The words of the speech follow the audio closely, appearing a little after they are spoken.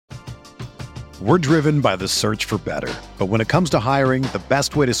We're driven by the search for better. But when it comes to hiring, the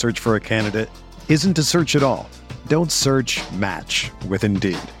best way to search for a candidate isn't to search at all. Don't search, match with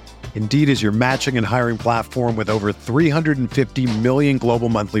Indeed. Indeed is your matching and hiring platform with over 350 million global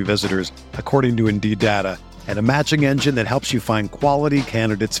monthly visitors, according to Indeed data, and a matching engine that helps you find quality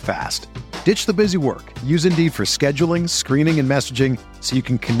candidates fast. Ditch the busy work. Use Indeed for scheduling, screening, and messaging so you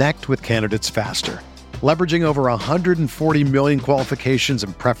can connect with candidates faster. Leveraging over 140 million qualifications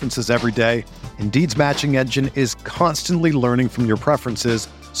and preferences every day, Indeed's matching engine is constantly learning from your preferences,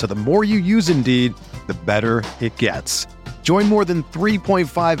 so the more you use Indeed, the better it gets. Join more than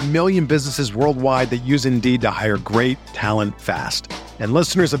 3.5 million businesses worldwide that use Indeed to hire great talent fast. And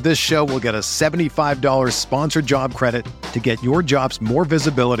listeners of this show will get a $75 sponsored job credit to get your jobs more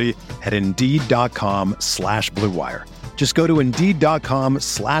visibility at Indeed.com/Blue Wire. Just go to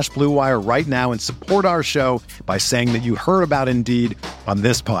Indeed.com/Blue Wire right now and support our show by saying that you heard about Indeed on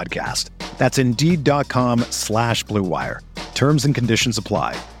this podcast. That's Indeed.com/Blue Wire. Terms and conditions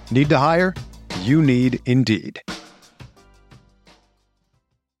apply. Need to hire? You need Indeed.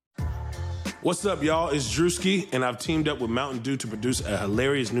 What's up, y'all? It's Drewski, and I've teamed up with Mountain Dew to produce a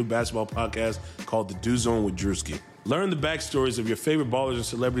hilarious new basketball podcast called The Dew Zone with Drewski. Learn the backstories of your favorite ballers and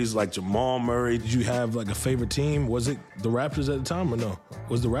celebrities like Jamal Murray. Did you have like a favorite team? Was it the Raptors at the time or no?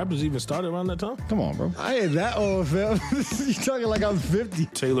 Was the Raptors even started around that time? Come on, bro. I ain't that old, fam. You talking like I'm 50.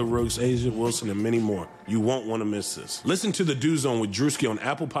 Taylor Rooks, Asia Wilson, and many more. You won't want to miss this. Listen to The Dew Zone with Drewski on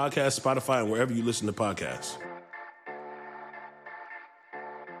Apple Podcasts, Spotify, and wherever you listen to podcasts.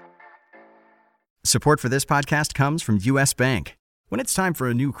 Support for this podcast comes from U.S. Bank. When it's time for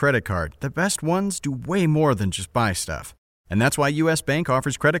a new credit card, the best ones do way more than just buy stuff. And that's why U.S. Bank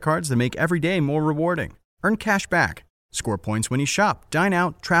offers credit cards that make every day more rewarding. Earn cash back, score points when you shop, dine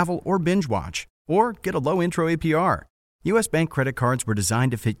out, travel, or binge watch, or get a low intro APR. U.S. Bank credit cards were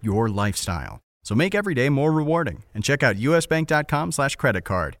designed to fit your lifestyle. So make every day more rewarding and check out usbank.com/credit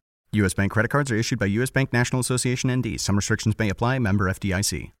card. U.S. Bank credit cards are issued by U.S. Bank National Association ND. Some restrictions may apply. Member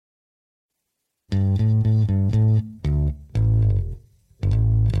FDIC.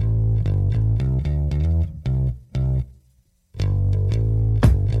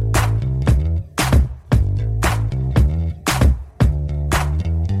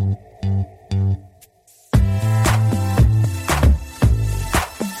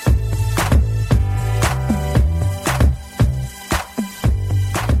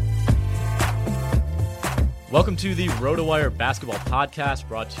 Welcome to the RotoWire Basketball Podcast,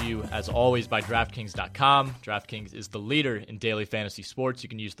 brought to you, as always, by DraftKings.com. DraftKings is the leader in daily fantasy sports. You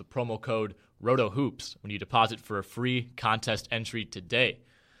can use the promo code ROTOHOOPS when you deposit for a free contest entry today.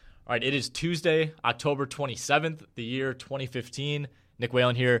 All right, it is Tuesday, October 27th, the year 2015. Nick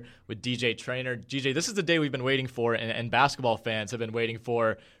Whalen here with DJ Trainer. DJ, this is the day we've been waiting for, and basketball fans have been waiting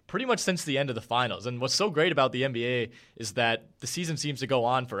for pretty much since the end of the finals. And what's so great about the NBA is that the season seems to go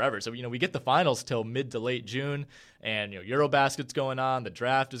on forever. So, we get the finals till mid to late June, and Eurobasket's going on, the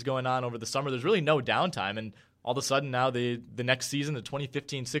draft is going on over the summer. There's really no downtime, and all of a sudden now the next season, the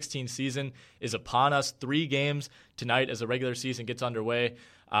 2015-16 season, is upon us. 3 games tonight as the regular season gets underway.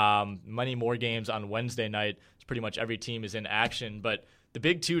 Many more games on Wednesday night. Pretty much every team is in action, but the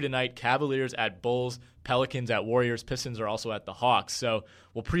big 2 tonight, Cavaliers at Bulls, Pelicans at Warriors, Pistons are also at the Hawks. So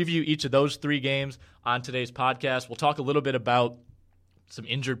we'll preview each of those 3 games on today's podcast. We'll talk a little bit about some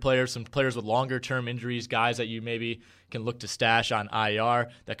injured players, some players with longer-term injuries, guys that you maybe can look to stash on IR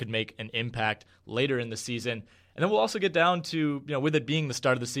that could make an impact later in the season. And then we'll also get down to, with it being the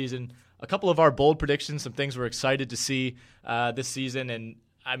start of the season, a couple of our bold predictions, some things we're excited to see this season. And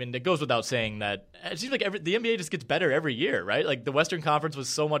it goes without saying that it seems like the NBA just gets better every year, right? Like the Western Conference was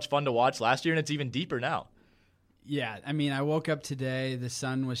so much fun to watch last year, and it's even deeper now. Yeah, I woke up today, the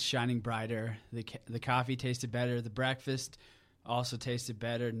sun was shining brighter, the coffee tasted better, the breakfast also tasted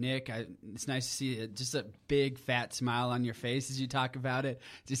better. Nick, it's nice to see just a big fat smile on your face as you talk about it.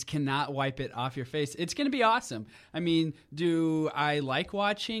 Just cannot wipe it off your face. It's going to be awesome. Do I like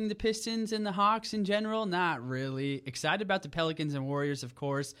watching the Pistons and the Hawks in general? Not really. Excited about the Pelicans and Warriors, of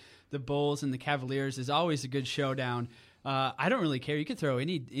course. The Bulls and the Cavaliers is always a good showdown. I don't really care. You can throw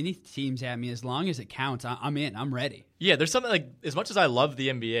any teams at me as long as it counts. I'm in. I'm ready. Yeah, there's something like, as much as I love the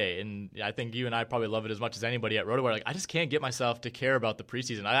NBA, and I think you and I probably love it as much as anybody at RotoWire, I just can't get myself to care about the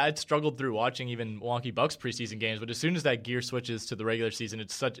preseason. I'd struggled through watching even Milwaukee Bucks preseason games, but as soon as that gear switches to the regular season,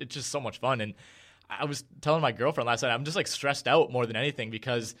 it's just so much fun. And I was telling my girlfriend last night, I'm just stressed out more than anything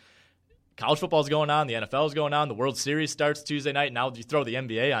because college football is going on, the NFL is going on, the World Series starts Tuesday night, and now you throw the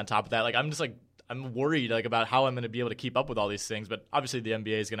NBA on top of that. I'm worried about how I'm going to be able to keep up with all these things. But obviously, the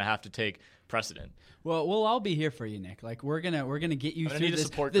NBA is going to have to take precedent. Well, we'll all be here for you, Nick. We're gonna get you through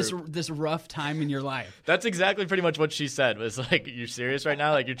this rough time in your life. That's exactly pretty much what she said. Was you're serious right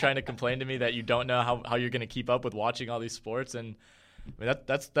now? You're trying to complain to me that you don't know how you're going to keep up with watching all these sports, and I mean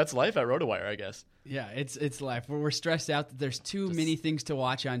that's life at RotoWire, I guess. Yeah, it's life. We're stressed out that there's too many things to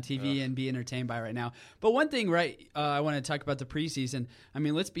watch on TV and be entertained by right now. But one thing, I want to talk about the preseason. I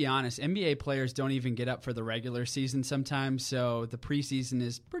mean, let's be honest. NBA players don't even get up for the regular season sometimes, so the preseason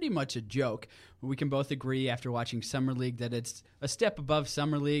is pretty much a joke. We can both agree after watching Summer League that it's a step above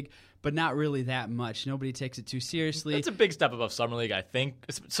Summer League, but not really that much. Nobody takes it too seriously. It's a big step above Summer League, I think.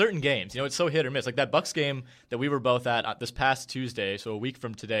 Certain games, it's so hit or miss. Like that Bucks game that we were both at this past Tuesday, so a week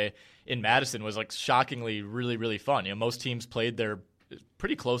from today, in Madison was shockingly really, really fun. Most teams played their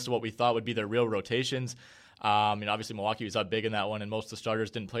pretty close to what we thought would be their real rotations. Obviously Milwaukee was up big in that one, and most of the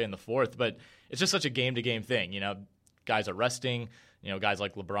starters didn't play in the fourth. But it's just such a game-to-game thing. Guys are resting. Guys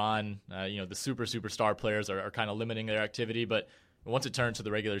like LeBron, the superstar players are kind of limiting their activity. But once it turns to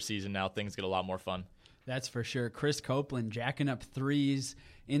the regular season, now things get a lot more fun. That's for sure. Chris Copeland jacking up threes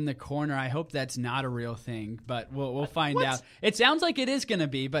in the corner. I hope that's not a real thing, but we'll find out. It sounds like it is going to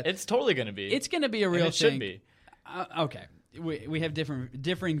be, but it's totally going to be. It's going to be a real thing. It should be. Okay. We have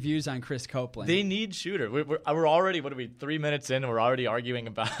differing views on Chris Copeland. They need shooter. We're already 3 minutes in, and we're already arguing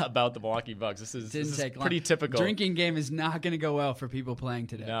about the Milwaukee Bucks. This is pretty typical. Drinking game is not going to go well for people playing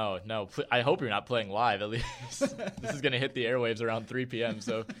today. No. I hope you're not playing live. At least this is going to hit the airwaves around 3 p.m.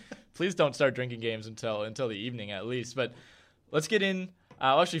 So please don't start drinking games until the evening at least. But let's get in.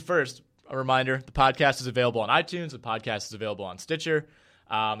 Actually, first a reminder: the podcast is available on iTunes. The podcast is available on Stitcher.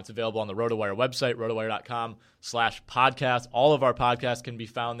 It's available on the RotoWire website, rotowire.com/podcast. All of our podcasts can be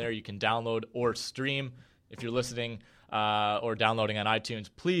found there. You can download or stream. If you're listening or downloading on iTunes,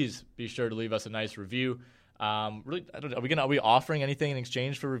 please be sure to leave us a nice review. Really, I don't know. Are we offering anything in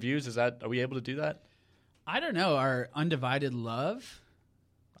exchange for reviews? Are we able to do that? I don't know. Our undivided love?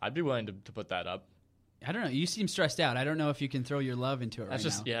 I'd be willing to put that up. I don't know. You seem stressed out. I don't know if you can throw your love into it right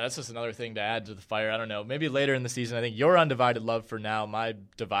now. Yeah, that's just another thing to add to the fire. I don't know. Maybe later in the season, I think your undivided love for now, my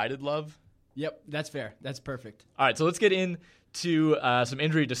divided love. Yep, that's fair. That's perfect. All right, so let's get into some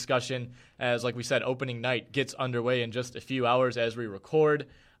injury discussion as, like we said, opening night gets underway in just a few hours as we record.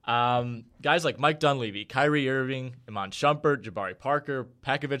 Guys like Mike Dunleavy, Kyrie Irving, Iman Shumpert, Jabari Parker,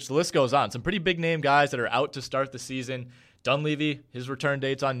 Pekovic, the list goes on. Some pretty big-name guys that are out to start the season. Dunleavy, his return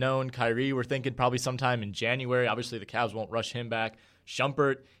date's unknown. Kyrie, we're thinking probably sometime in January. Obviously, the Cavs won't rush him back.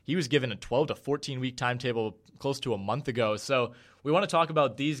 Shumpert, he was given a 12 to 14-week timetable close to a month ago. So we want to talk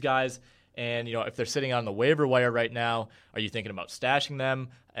about these guys and, if they're sitting on the waiver wire right now, are you thinking about stashing them?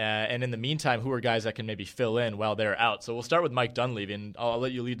 And in the meantime, who are guys that can maybe fill in while they're out? So we'll start with Mike Dunleavy, and I'll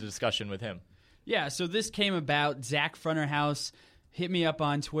let you lead the discussion with him. Yeah, so this came about. Zach Fronterhouse hit me up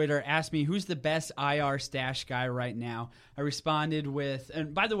on Twitter, asked me who's the best IR stash guy right now. I responded with,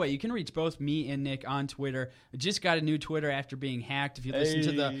 and by the way, you can reach both me and Nick on Twitter. I just got a new Twitter after being hacked. If you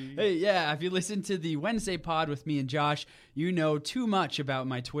listen if you listen to the Wednesday pod with me and Josh, you know too much about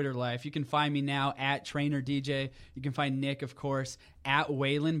my Twitter life. You can find me now at Trainer DJ. You can find Nick, of course, at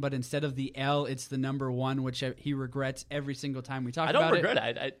Waylon, but instead of the L, it's the number 1, which he regrets every single time we talk about it. I don't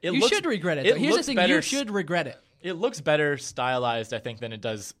regret it. You should regret it. Here's the thing: you should regret it. It looks better stylized, I think, than it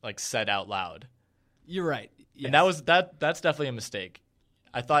does said out loud. You're right. Yes. And that's definitely a mistake.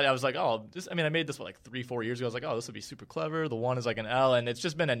 I was like, I made this 3-4 years ago. I was like, this would be super clever. The 1 is like an L, and it's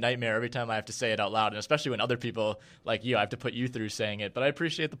just been a nightmare every time I have to say it out loud, and especially when other people like you, I have to put you through saying it. But I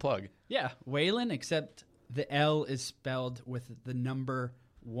appreciate the plug. Yeah, Waylon, except the L is spelled with the number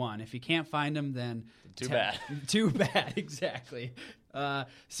 1. If you can't find them, then too bad. Too bad, exactly.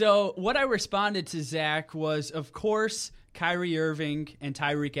 So what I responded to Zach was, of course, Kyrie Irving and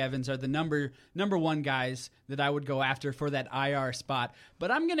Tyreek Evans are the number 1 guys that I would go after for that IR spot.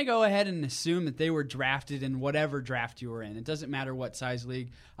 But I'm going to go ahead and assume that they were drafted in whatever draft you were in. It doesn't matter what size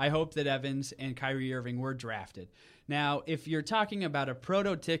league. I hope that Evans and Kyrie Irving were drafted. Now, if you're talking about a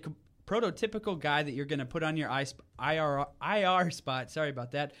prototypical guy that you're going to put on your IR spot, sorry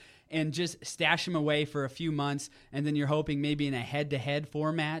about that, and just stash him away for a few months, and then you're hoping maybe in a head-to-head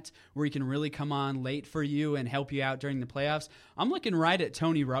format where he can really come on late for you and help you out during the playoffs, I'm looking right at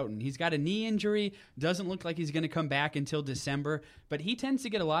Tony Wroten. He's got a knee injury, doesn't look like he's going to come back until December, but he tends to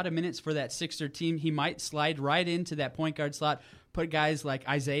get a lot of minutes for that Sixer team. He might slide right into that point guard slot, put guys like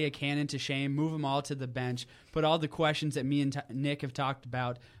Isaiah Cannon to shame, move them all to the bench. put all the questions that me and Nick have talked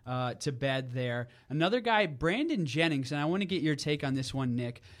about to bed there. Another guy, Brandon Jennings, and I want to get your take on this one,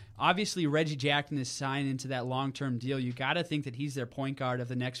 Nick. Obviously, Reggie Jackson is signed into that long-term deal. You got to think that he's their point guard of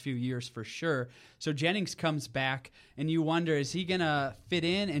the next few years for sure. So Jennings comes back, and you wonder, is he going to fit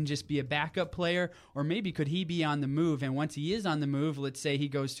in and just be a backup player? Or maybe could he be on the move? And once he is on the move, let's say he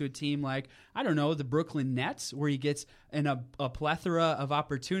goes to a team like, I don't know, the Brooklyn Nets, where he gets a plethora of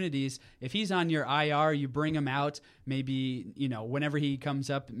opportunities. If he's on your IR, you bring him out maybe, whenever he comes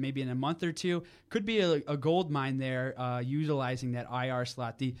up, maybe in a month or two. Could be a gold mine there utilizing that IR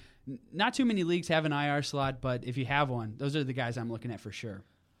slot. Not too many leagues have an IR slot, but if you have one, those are the guys I'm looking at for sure.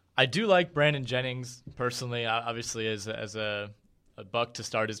 I do like Brandon Jennings personally. Obviously, as a Buck to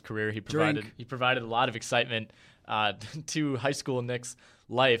start his career, he provided a lot of excitement to high school Knicks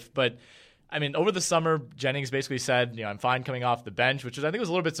life. But I mean, over the summer, Jennings basically said, I'm fine coming off the bench, which I think was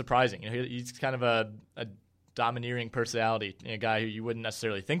a little bit surprising. He's kind of a domineering personality, a guy who you wouldn't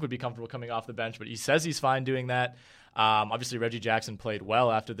necessarily think would be comfortable coming off the bench, but he says he's fine doing that. Obviously, Reggie Jackson played well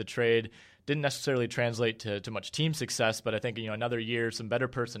after the trade. Didn't necessarily translate to much team success, but I think another year, some better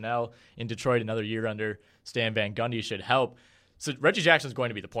personnel in Detroit, another year under Stan Van Gundy should help. So Reggie Jackson's going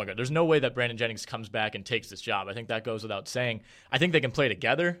to be the point guard. There's no way that Brandon Jennings comes back and takes this job. I think that goes without saying. I think they can play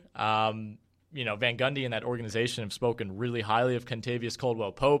together. Van Gundy and that organization have spoken really highly of Kentavious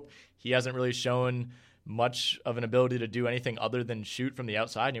Caldwell-Pope. He hasn't really shown much of an ability to do anything other than shoot from the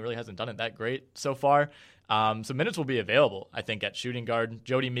outside, and he really hasn't done it that great so far. So minutes will be available, I think, at shooting guard.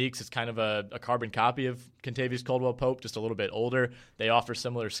 Jody Meeks is kind of a carbon copy of Kentavious Caldwell-Pope, just a little bit older. They offer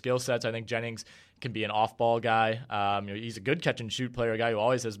similar skill sets. I think Jennings can be an off-ball guy. He's a good catch-and-shoot player, a guy who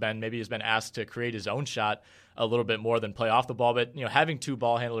always has been. Maybe has been asked to create his own shot a little bit more than play off the ball. But having two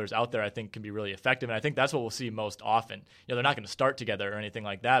ball handlers out there, I think, can be really effective. And I think that's what we'll see most often. They're not going to start together or anything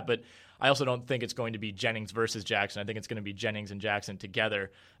like that, but I also don't think it's going to be Jennings versus Jackson. I think it's going to be Jennings and Jackson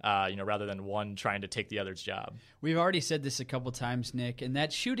together, rather than one trying to take the other's job. We've already said this a couple times, Nick, and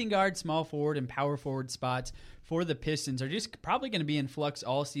that shooting guard, small forward, and power forward spots for the Pistons are just probably going to be in flux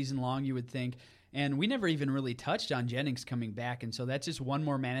all season long, you would think. And we never even really touched on Jennings coming back, and so that's just one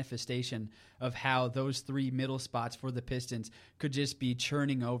more manifestation of how those three middle spots for the Pistons could just be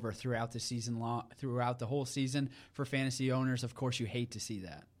churning over throughout the whole season. For fantasy owners, of course, you hate to see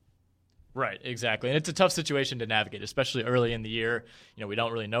that. Right, exactly. And it's a tough situation to navigate, especially early in the year. We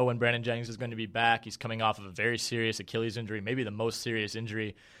don't really know when Brandon Jennings is going to be back. He's coming off of a very serious Achilles injury, maybe the most serious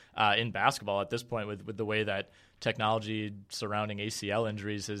injury in basketball at this point with the way that technology surrounding ACL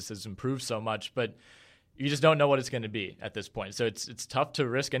injuries has improved so much. But you just don't know what it's going to be at this point. So it's tough to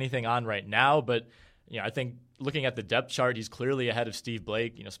risk anything on right now, but I think looking at the depth chart, he's clearly ahead of Steve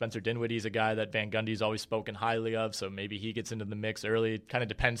Blake. Spencer Dinwiddie's a guy that Van Gundy's always spoken highly of, so maybe he gets into the mix early. It kind of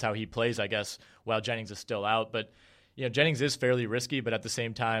depends how he plays, I guess, while Jennings is still out. But Jennings is fairly risky, but at the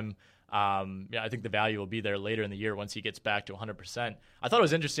same time, I think the value will be there later in the year once he gets back to 100%. I thought it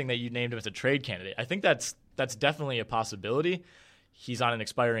was interesting that you named him as a trade candidate. I think that's definitely a possibility. He's on an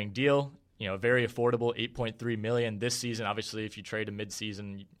expiring deal. Very affordable, $8.3 million this season. Obviously, if you trade a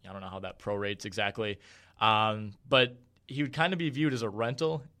midseason, I don't know how that prorates exactly. But he would kind of be viewed as a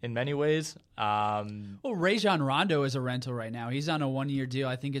rental in many ways. Rajon Rondo is a rental right now. He's on a one-year deal.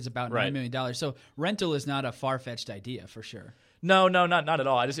 I think it's about $9 million. So rental is not a far-fetched idea for sure. No, not at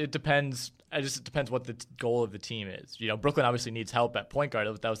all. It depends what the goal of the team is. Brooklyn obviously needs help at point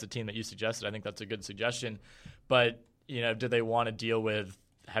guard. That was the team that you suggested. I think that's a good suggestion. But do they want to deal with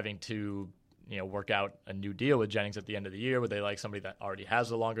having to work out a new deal with Jennings at the end of the year? Would they like somebody that already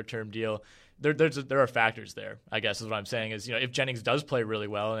has a longer term deal? There are factors there, I guess is what I'm saying is, if Jennings does play really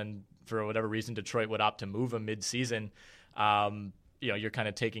well and for whatever reason Detroit would opt to move him mid-season, you're kind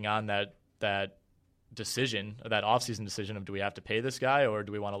of taking on that decision, that offseason decision of, do we have to pay this guy or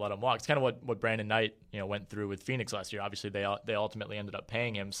do we want to let him walk? It's kind of what Brandon Knight went through with Phoenix last year. Obviously they ultimately ended up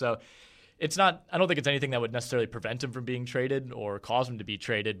paying him. So it's not. I don't think it's anything that would necessarily prevent him from being traded or cause him to be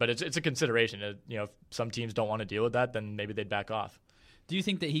traded, but it's a consideration. If some teams don't want to deal with that, then maybe they'd back off. Do you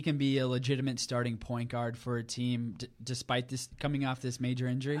think that he can be a legitimate starting point guard for a team despite this coming off this major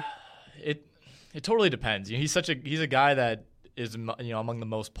injury? It totally depends. He's a guy that is among the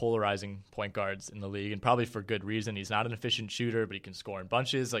most polarizing point guards in the league, and probably for good reason. He's not an efficient shooter, but he can score in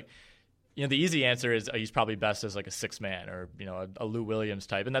bunches. The easy answer is he's probably best as like a six man or a Lou Williams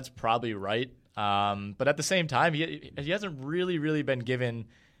type, and that's probably right. But at the same time, he hasn't really been given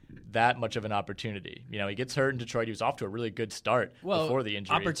that much of an opportunity. He gets hurt in Detroit. He was off to a really good start before the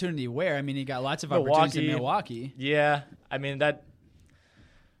injury. Opportunity where? He got lots of opportunities in Milwaukee. Yeah,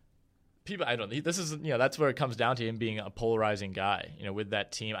 people, I don't. This is that's where it comes down to him being a polarizing guy. With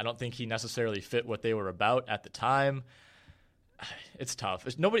that team, I don't think he necessarily fit what they were about at the time. It's tough.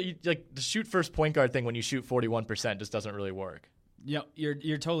 Nobody like the shoot first point guard thing when you shoot 41% just doesn't really work. Yeah, you're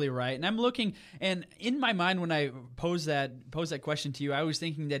totally right. And I'm looking, and in my mind when I pose that question to you, I was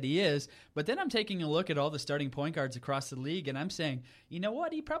thinking that he is, but then I'm taking a look at all the starting point guards across the league, and I'm saying, you know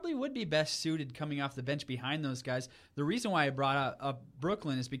what, he probably would be best suited coming off the bench behind those guys. The reason why I brought up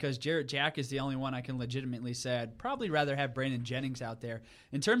Brooklyn is because Jarrett Jack is the only one I can legitimately say I'd probably rather have Brandon Jennings out there.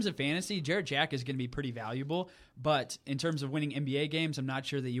 In terms of fantasy, Jarrett Jack is going to be pretty valuable, but in terms of winning NBA games, I'm not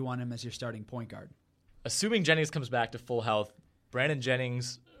sure that you want him as your starting point guard. Assuming Jennings comes back to full health, Brandon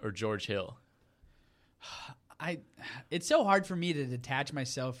Jennings or George Hill? It's so hard for me to detach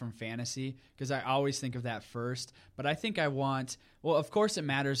myself from fantasy because I always think of that first. But I think I want, well, of course it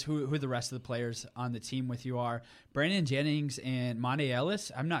matters who the rest of the players on the team with you are. Brandon Jennings and Monte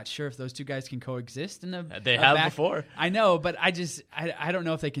Ellis, I'm not sure if those two guys can coexist in They have before. I know, but I don't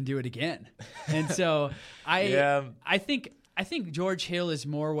know if they can do it again. And so I think George Hill is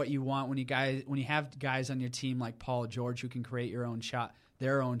more what you want when you have guys on your team like Paul George who can create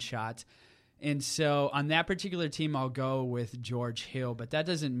their own shot. And so on that particular team, I'll go with George Hill. But that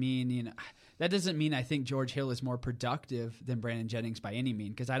doesn't mean I think George Hill is more productive than Brandon Jennings by any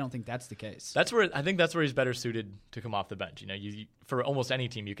means, because I don't think that's the case. I think that's where he's better suited to come off the bench. You for almost any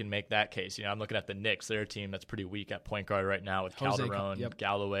team, you can make that case. I'm looking at the Knicks; they're a team that's pretty weak at point guard right now with Calderon,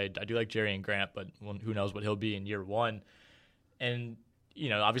 Galloway. I do like Jerrion Grant, but who knows what he'll be in year one. And,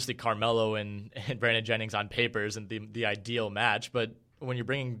 obviously Carmelo and Brandon Jennings on paper isn't the ideal match, but when you're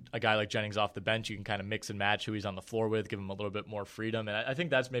bringing a guy like Jennings off the bench, you can kind of mix and match who he's on the floor with, give him a little bit more freedom. And I think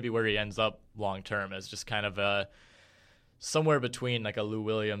that's maybe where he ends up long term, as just kind of somewhere between like a Lou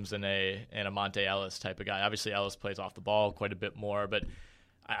Williams and a Monte Ellis type of guy. Obviously Ellis plays off the ball quite a bit more, but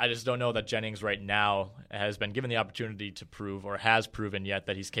I just don't know that Jennings right now has been given the opportunity to prove or has proven yet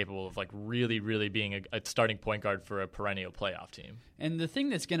that he's capable of like really, really being a starting point guard for a perennial playoff team. And the thing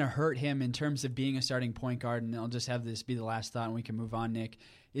that's going to hurt him in terms of being a starting point guard, and I'll just have this be the last thought and we can move on, Nick,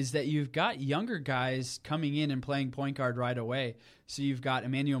 is that you've got younger guys coming in and playing point guard right away. So you've got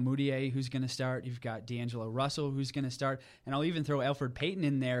Emmanuel Mudiay, who's going to start. You've got D'Angelo Russell, who's going to start. And I'll even throw Elfrid Payton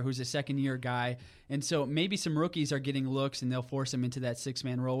in there, who's a second-year guy. And so maybe some rookies are getting looks, and they'll force him into that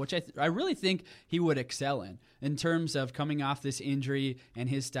six-man role, which I really think he would excel in terms of coming off this injury and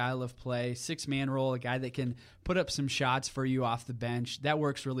his style of play. Six-man role, a guy that can put up some shots for you off the bench. That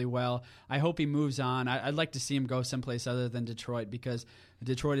works really well. I hope he moves on. I'd like to see him go someplace other than Detroit, because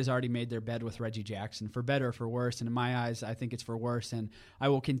Detroit has already made their bed with Reggie Jackson, for better or for worse. And in my eyes, I think it's for worse. And I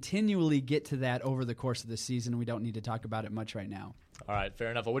will continually get to that over the course of the season. We don't need to talk about it much right now. All right, fair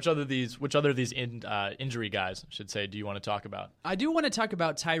enough. Well, which other of these injury guys, I should say, do you want to talk about? I do want to talk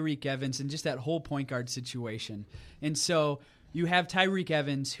about Tyreke Evans and just that whole point guard situation. And so you have Tyreke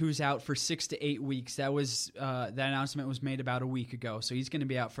Evans, who's out for 6 to 8 weeks. That announcement was made about a week ago. So he's going to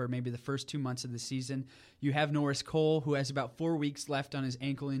be out for maybe the first 2 months of the season. You have Norris Cole, who has about 4 weeks left on his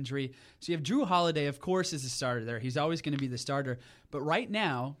ankle injury. So you have Jrue Holiday, of course, as the starter there. He's always going to be the starter. But right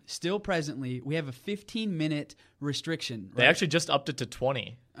now, still presently, we have a 15-minute restriction. Right? They actually just upped it to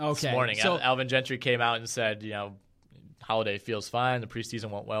 20 this morning. So Alvin Gentry came out and said, Holiday feels fine. The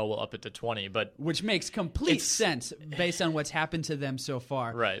preseason went well. We'll up it to 20, which makes complete sense based on what's happened to them so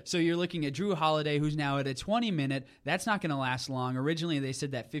far. Right. So you're looking at Jrue Holiday, who's now at a 20-minute. That's not going to last long. Originally, they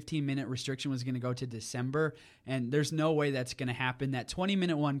said that 15-minute restriction was going to go to December, and there's no way that's going to happen. That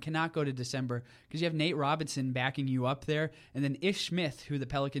 20-minute one cannot go to December because you have Nate Robinson backing you up there, and then Ish Smith, who the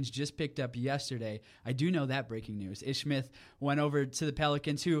Pelicans just picked up yesterday. I do know that breaking news. Ish Smith went over to the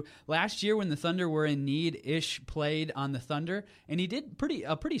Pelicans, who last year when the Thunder were in need, Ish played on the Thunder, and he did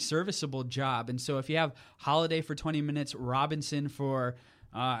a pretty serviceable job. And so if you have Holiday for 20 minutes, Robinson for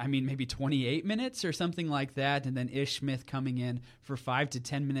maybe 28 minutes or something like that, and then Ish Smith coming in for 5 to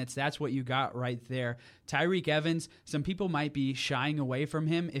 10 minutes, that's what you got right there. Tyreke Evans, some people might be shying away from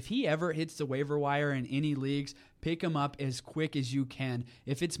him. If he ever hits the waiver wire in any leagues, pick him up as quick as you can.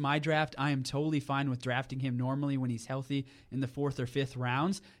 If it's my draft, I am totally fine with drafting him normally when he's healthy in the 4th or 5th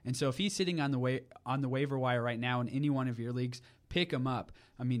rounds. And so if he's sitting on the waiver wire right now in any one of your leagues, pick him up.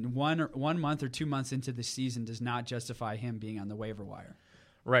 I mean, 1 month or 2 months into the season does not justify him being on the waiver wire.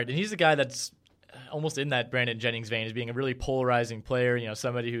 Right, and he's a guy that's almost in that Brandon Jennings vein as being a really polarizing player,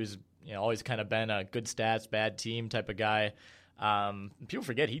 somebody who's always kind of been a good stats, bad team type of guy. People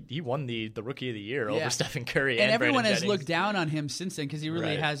forget he won the Rookie of the Year over Stephen Curry, and everyone Brandon has Jennings. looked down on him since then because he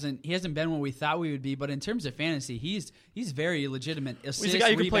really hasn't been what we thought we would be. But in terms of fantasy, he's very legitimate. Assists, he's a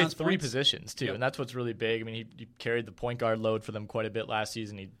guy who can play rebounds, 3 points. positions too, and that's what's really big. I mean, he carried the point guard load for them quite a bit last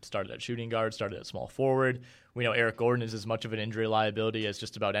season. He started at shooting guard, started at small forward. We know Eric Gordon is as much of an injury liability as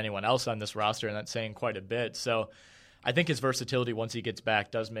just about anyone else on this roster, and that's saying quite a bit. So I think his versatility once he gets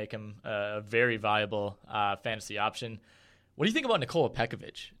back does make him a very viable fantasy option. What do you think about Nikola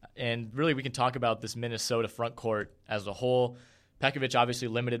Pekovic? And really, we can talk about this Minnesota front court as a whole. Pekovic obviously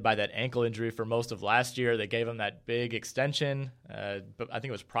limited by that ankle injury for most of last year. They gave him that big extension, but I think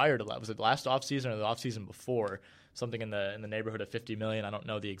it was prior to that. Was it last offseason or the offseason before? Something in the neighborhood of $50 million. I don't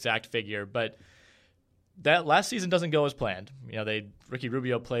know the exact figure, but that last season doesn't go as planned. Ricky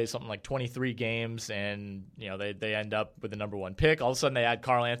Rubio plays something like 23 games, and they end up with the number 1 pick. All of a sudden, they add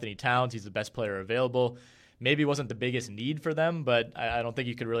Karl Anthony Towns. He's the best player available. Maybe wasn't the biggest need for them, but I don't think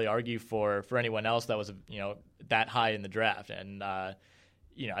you could really argue for anyone else that was that high in the draft. And I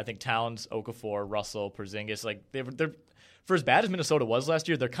think Towns, Okafor, Russell, Porzingis, like they're for as bad as Minnesota was last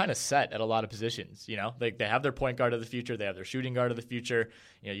year, they're kind of set at a lot of positions. They have their point guard of the future, they have their shooting guard of the future.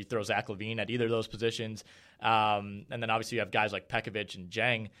 You throw Zach LaVine at either of those positions, and then obviously you have guys like Pekovic and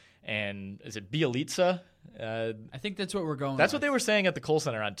Jeng, and is it Bielitsa? I think that's what we're going. That's with. what they were saying at the Kohl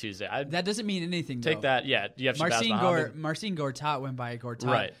Center on Tuesday. That doesn't mean anything. Take that, yeah. You have Marcin Gortat went by Gortat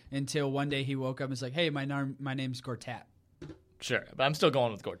right until one day he woke up and was like, "Hey, my name's Gortat." Sure, but I'm still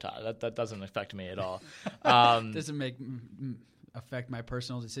going with Gortat. That doesn't affect me at all. Doesn't affect my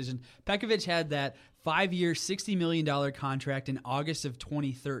personal decision. Pekovic had that 5-year, $60 million contract in August of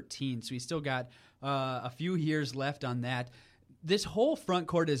 2013, so he's still got a few years left on that. This whole front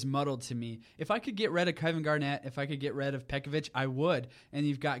court is muddled to me. If I could get rid of Kevin Garnett, if I could get rid of Pekovic, I would. And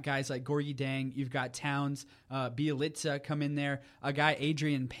you've got guys like Gorgui Dieng, you've got Towns, Bielitsa come in there. A guy,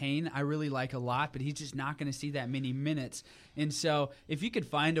 Adrian Payne, I really like a lot, but he's just not going to see that many minutes. And so if you could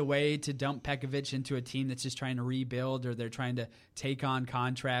find a way to dump Pekovic into a team that's just trying to rebuild, or they're trying to take on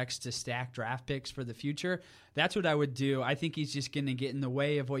contracts to stack draft picks for the future, that's what I would do. I think he's just going to get in the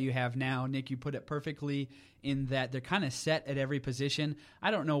way of what you have now. Nick, you put it perfectly in that they're kind of set at every position. I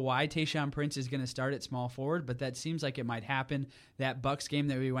don't know why Tayshaun Prince is going to start at small forward, but that seems like it might happen. That Bucks game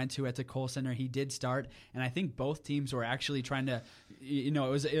that we went to at the Kohl Center, he did start, and I think both teams were actually trying to, it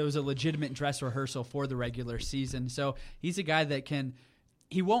was a legitimate dress rehearsal for the regular season. So he's a guy that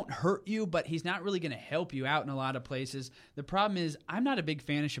he won't hurt you, but he's not really going to help you out in a lot of places. The problem is I'm not a big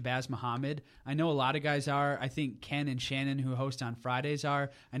fan of Shabazz Muhammad. I know a lot of guys are. I think Ken and Shannon, who host on Fridays,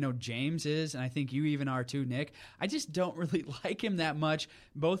 are. I know James is, and I think you even are too, Nick. I just don't really like him that much,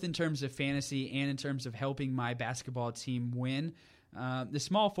 both in terms of fantasy and in terms of helping my basketball team win. The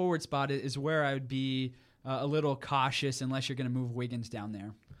small forward spot is where I would be a little cautious unless you're going to move Wiggins down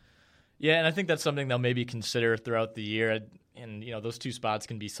there. Yeah, and I think that's something they'll maybe consider throughout the year. And, those two spots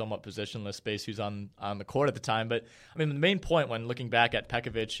can be somewhat positionless based who's on the court at the time. But, I mean, the main point when looking back at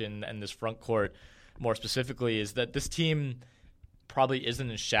Pekovic and this front court more specifically is that this team probably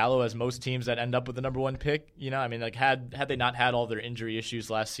isn't as shallow as most teams that end up with the number 1 pick. I mean, like had they not had all their injury issues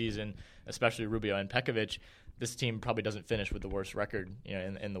last season, especially Rubio and Pekovic, this team probably doesn't finish with the worst record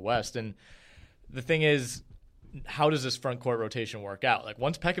in the West. And the thing is, how does this front court rotation work out? Like,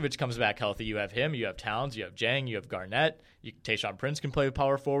 once Pekovic comes back healthy, you have him, you have Towns, you have Jeng, you have Garnett, Tayshaun Prince can play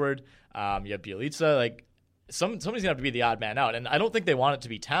power forward, you have Bielitsa. Like, somebody's gonna have to be the odd man out, and I don't think they want it to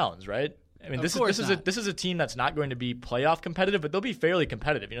be Towns, right? I mean, this is a team that's not going to be playoff competitive, but they'll be fairly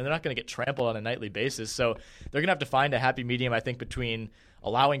competitive. They're not going to get trampled on a nightly basis, so they're going to have to find a happy medium, I think, between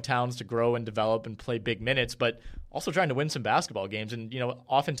allowing Towns to grow and develop and play big minutes, but also trying to win some basketball games. And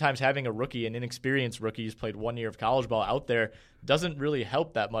oftentimes having a rookie, an inexperienced rookie who's played 1 year of college ball out there, doesn't really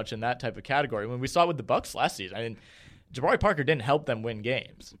help that much in that type of category. When we saw it with the Bucks last season, I mean, Jabari Parker didn't help them win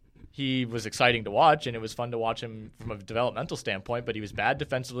games. He was exciting to watch, and it was fun to watch him from a developmental standpoint, but he was bad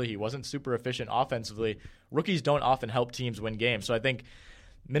defensively. He wasn't super efficient offensively. Rookies don't often help teams win games. So I think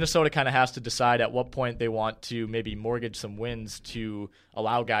Minnesota kind of has to decide at what point they want to maybe mortgage some wins to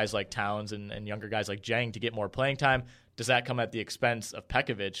allow guys like Towns and younger guys like Jeng to get more playing time. Does that come at the expense of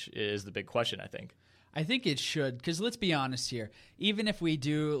Pekovic is the big question, I think. I think it should, because let's be honest here. Even if we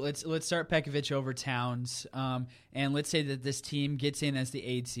do, let's start Pekovic over Towns, and let's say that this team gets in as the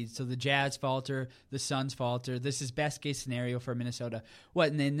 8 seed. So the Jazz falter, the Suns falter. This is best case scenario for Minnesota.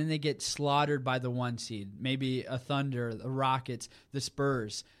 And then they get slaughtered by the 1 seed. Maybe a Thunder, the Rockets, the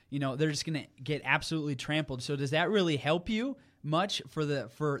Spurs. They're just going to get absolutely trampled. So does that really help you? much for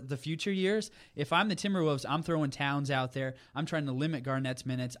the future years. If I'm the Timberwolves, I'm throwing Towns out there. I'm trying to limit Garnett's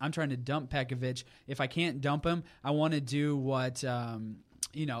minutes. I'm trying to dump Pekovic. If I can't dump him, I want to do what kind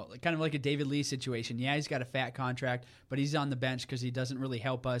of like a David Lee situation. Yeah, he's got a fat contract, but he's on the bench because he doesn't really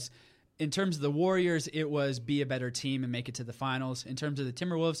help us. In terms of the Warriors, it was be a better team and make it to the finals. In terms of the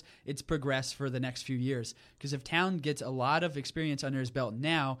Timberwolves, it's progress for the next few years. Because if Town gets a lot of experience under his belt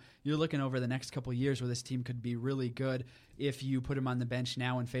now, you're looking over the next couple of years where this team could be really good. If you put him on the bench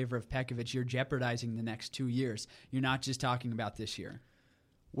now in favor of Pekovic, you're jeopardizing the next 2 years. You're not just talking about this year.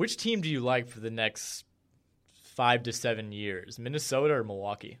 Which team do you like for the next 5 to 7 years, Minnesota or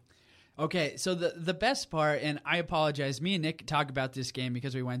Milwaukee? Okay, so the best part, and I apologize, me and Nick talk about this game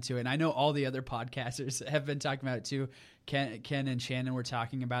because we went to it, and I know all the other podcasters have been talking about it too. Ken and Shannon were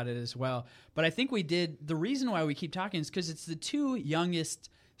talking about it as well. But I think the reason why we keep talking is because it's the two youngest,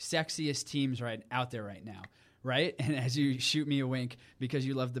 sexiest teams out there right now. Right? And as you shoot me a wink because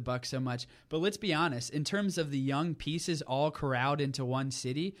you love the Bucks so much. But let's be honest, in terms of the young pieces all corralled into one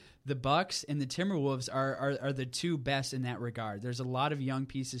city, the Bucks and the Timberwolves are the two best in that regard. There's a lot of young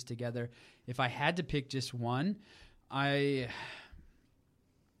pieces together. If I had to pick just one,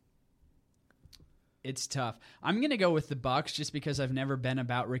 it's tough. I'm going to go with the Bucks just because I've never been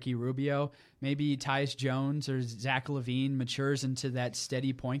about Ricky Rubio. Maybe Tyus Jones or Zach LaVine matures into that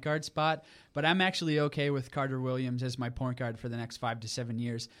steady point guard spot. But I'm actually okay with Carter Williams as my point guard for the next 5 to 7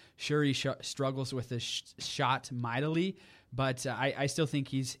 years. Sure, he struggles with his shot mightily, but I still think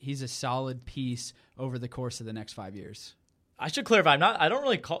he's a solid piece over the course of the next 5 years. I should clarify. I don't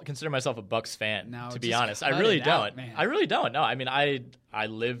really consider myself a Bucks fan, to be honest. I really don't. I really don't. No, I mean, I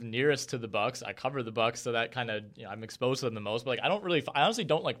live nearest to the Bucks. I cover the Bucks, so that kind of I'm exposed to them the most. But I honestly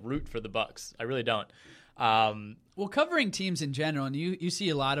don't root for the Bucks. I really don't. Well, covering teams in general, and you see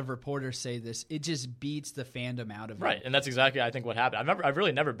a lot of reporters say this, it just beats the fandom out of it. Right, and that's exactly I think what happened. I've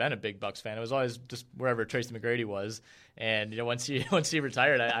really never been a big Bucks fan. It was always just wherever Tracy McGrady was, and once he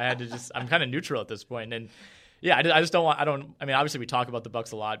retired, I had to I'm kind of neutral at this point. And yeah, I just don't want. I mean, obviously we talk about the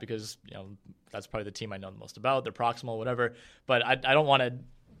Bucks a lot because that's probably the team I know the most about. They're proximal, whatever. But I don't want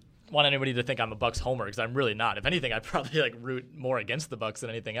anybody to think I'm a Bucks homer because I'm really not. If anything, I'd probably root more against the Bucks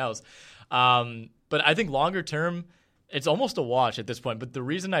than anything else. But I think longer term, it's almost a wash at this point. But the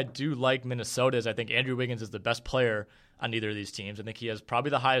reason I do like Minnesota is I think Andrew Wiggins is the best player on neither of these teams. I think he has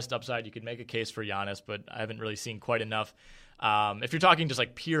probably the highest upside. You could make a case for Giannis, but I haven't really seen quite enough. If you're talking just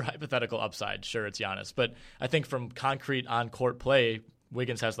pure hypothetical upside, sure, it's Giannis. But I think from concrete on-court play,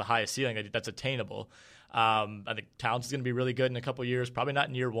 Wiggins has the highest ceiling that's attainable. I think Towns is going to be really good in a couple years, probably not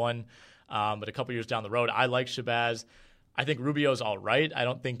in year one, but a couple years down the road. I like Shabazz. I think Rubio's all right. I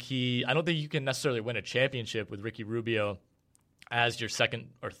don't think you can necessarily win a championship with Ricky Rubio as your second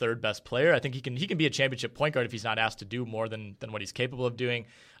or third best player. I think he can be a championship point guard if he's not asked to do more than what he's capable of doing.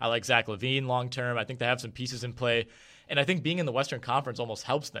 I like Zach LaVine long term. I think they have some pieces in play. And I think being in the Western Conference almost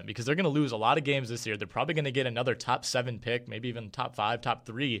helps them because they're going to lose a lot of games this year. They're probably going to get another top 7 pick, maybe even top 5, top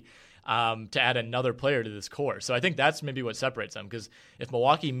 3, to add another player to this core. So I think that's maybe what separates them because if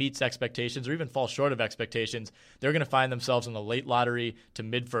Milwaukee meets expectations or even falls short of expectations, they're going to find themselves in the late lottery to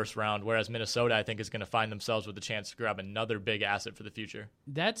mid-first round, whereas Minnesota, I think, is going to find themselves with a chance to grab another big asset for the future.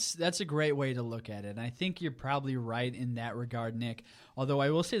 That's a great way to look at it. And I think you're probably right in that regard, Nick. Although I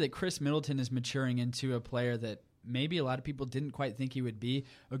will say that Chris Middleton is maturing into a player that maybe a lot of people didn't quite think he would be,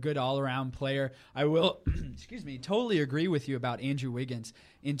 a good all-around player. I will, totally agree with you about Andrew Wiggins.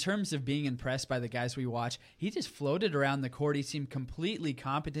 In terms of being impressed by the guys we watch, he just floated around the court. He seemed completely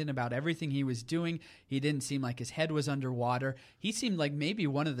competent about everything he was doing. He didn't seem like his head was underwater. He seemed like maybe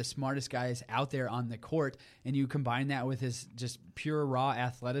one of the smartest guys out there on the court, and you combine that with his just pure raw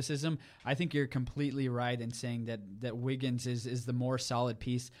athleticism, I think you're completely right in saying that Wiggins is the more solid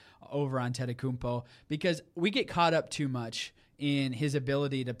piece over Antetokounmpo because we get caught up too much in his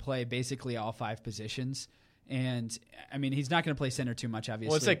ability to play basically all 5 positions. And, I mean, he's not going to play center too much,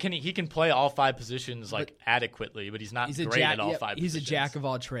 obviously. Well, it's like he can play all 5 positions adequately, but he's not great at all 5 positions. He's a jack of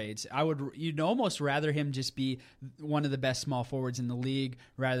all trades. You'd almost rather him just be one of the best small forwards in the league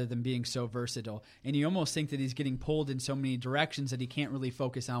rather than being so versatile. And you almost think that he's getting pulled in so many directions that he can't really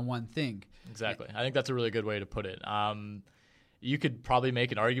focus on one thing. Exactly. I think that's a really good way to put it. You could probably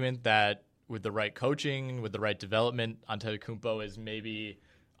make an argument that with the right coaching, with the right development, Antetokounmpo is maybe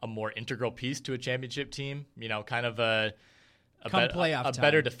a more integral piece to a championship team. Kind of a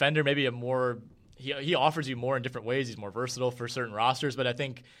better defender, maybe a more he offers you more in different ways. He's more versatile for certain rosters, but I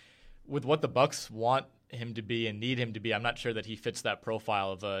think with what the Bucks want him to be and need him to be, I'm not sure that he fits that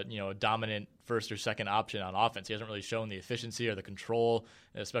profile of a dominant first or second option on offense. He hasn't really shown the efficiency or the control,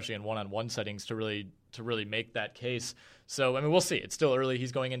 especially in one-on-one settings, to really make that case. So, I mean, we'll see. It's still early.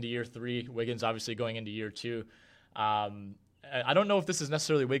 He's going into year 3. Wiggins obviously going into year 2. I don't know if this is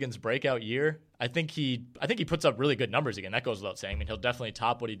necessarily Wiggins' breakout year. I think he puts up really good numbers again. That goes without saying. I mean, he'll definitely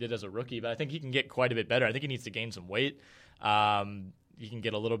top what he did as a rookie, but I think he can get quite a bit better. I think he needs to gain some weight. He can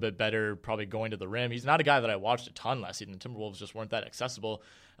get a little bit better probably going to the rim. He's not a guy that I watched a ton last season. The Timberwolves just weren't that accessible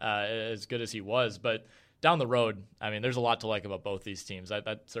as good as he was. But down the road, I mean, there's a lot to like about both these teams.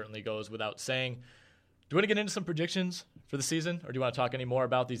 That certainly goes without saying. Do you want to get into some predictions for the season, or do you want to talk any more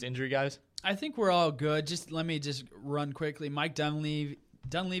about these injury guys? I think we're all good. Let me run quickly. Mike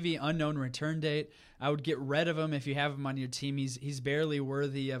Dunleavy, unknown return date. I would get rid of him if you have him on your team. He's barely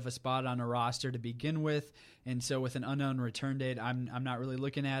worthy of a spot on a roster to begin with, and so with an unknown return date, I'm not really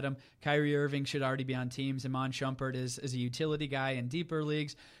looking at him. Kyrie Irving should already be on teams. Iman Shumpert is a utility guy in deeper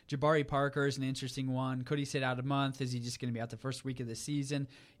leagues. Jabari Parker is an interesting one. Could he sit out a month? Is he just going to be out the first week of the season?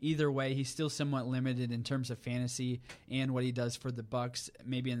 Either way, he's still somewhat limited in terms of fantasy and what he does for the Bucks.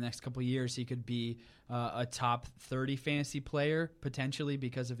 Maybe in the next couple of years, he could be a top 30 fantasy player potentially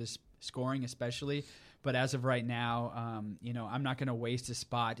because of his scoring, especially. But as of right now, I'm not going to waste a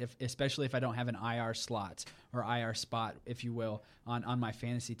spot, especially if I don't have an IR slot or IR spot, if you will, on my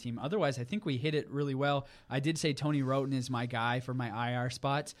fantasy team. Otherwise, I think we hit it really well. I did say Tony Roten is my guy for my IR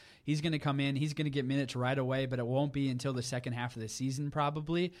spots. He's going to come in. He's going to get minutes right away, but it won't be until the second half of the season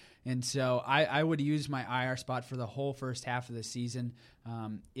probably. And so I would use my IR spot for the whole first half of the season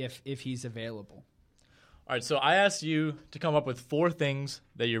if he's available. All right, so I asked you to come up with 4 things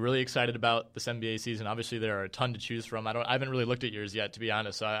that you're really excited about this NBA season. Obviously, there are a ton to choose from. I haven't really looked at yours yet, to be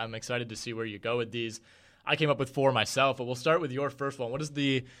honest, so I'm excited to see where you go with these. I came up with 4 myself, but we'll start with your first one. What is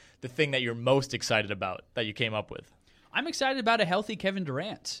the thing that you're most excited about that you came up with? I'm excited about a healthy Kevin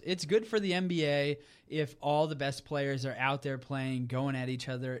Durant. It's good for the NBA if all the best players are out there playing, going at each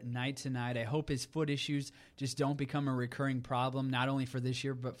other night to night. I hope his foot issues just don't become a recurring problem, not only for this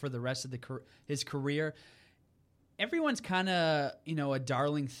year, but for the rest of his career. Everyone's kind of, a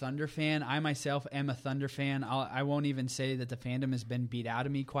darling Thunder fan. I myself am a Thunder fan. I won't even say that the fandom has been beat out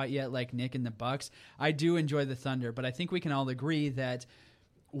of me quite yet like Nick and the Bucks. I do enjoy the Thunder, but I think we can all agree that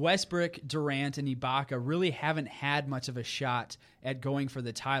Westbrook, Durant, and Ibaka really haven't had much of a shot at going for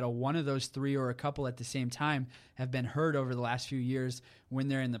the title. One of those 3 or a couple at the same time have been hurt over the last few years when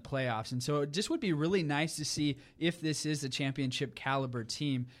they're in the playoffs. And so it just would be really nice to see if this is a championship caliber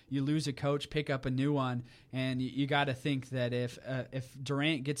team. You lose a coach, pick up a new one, and you got to think that if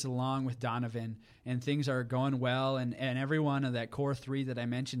Durant gets along with Donovan and things are going well and every one of that core 3 that I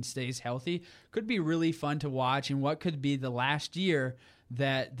mentioned stays healthy, could be really fun to watch, and what could be the last year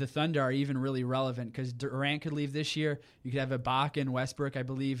that the Thunder are even really relevant, because Durant could leave this year. You could have Ibaka and Westbrook, I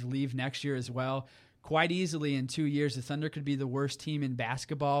believe, leave next year as well. Quite easily in 2 years, the Thunder could be the worst team in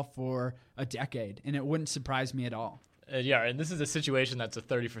basketball for a decade, and it wouldn't surprise me at all. Yeah, and this is a situation that's a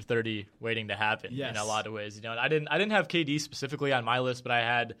 30 for 30 waiting to happen in a lot of ways. And I didn't have KD specifically on my list, but I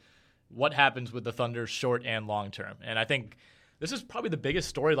had what happens with the Thunder short and long term. And I think this is probably the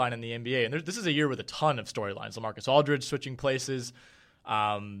biggest storyline in the NBA. And this is a year with a ton of storylines. LaMarcus Aldridge switching places.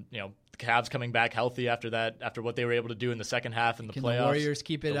 The Cavs coming back healthy after what they were able to do in the second half in the playoffs. The Warriors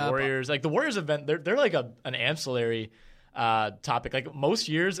keep it up? The Warriors have been they're like an ancillary topic. Like most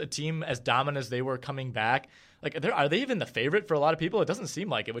years, a team as dominant as they were coming back, are they even the favorite for a lot of people? It doesn't seem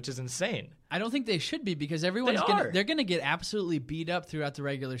like it, which is insane. I don't think they should be, because they're going to get absolutely beat up throughout the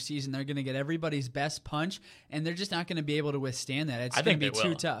regular season. They're going to get everybody's best punch, and they're just not going to be able to withstand that. It's going to be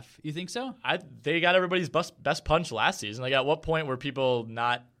too tough. You think so? They got everybody's best punch last season. Like, at what point were people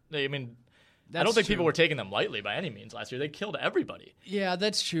not? I mean, I don't think people were taking them lightly by any means last year. They killed everybody. Yeah,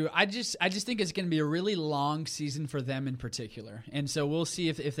 that's true. I just think it's going to be a really long season for them in particular. And so we'll see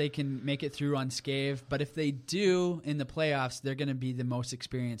if they can make it through unscathed. But if they do in the playoffs, they're going to be the most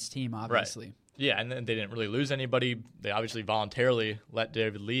experienced team, obviously. Right. Yeah, and they didn't really lose anybody. They obviously voluntarily let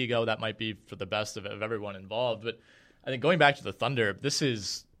David Lee go. That might be for the best of everyone involved. But I think going back to the Thunder, this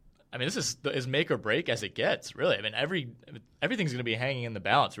is as make or break as it gets, really. I mean, everything's going to be hanging in the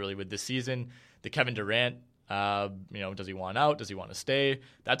balance, really, with this season. The Kevin Durant, does he want out? Does he want to stay?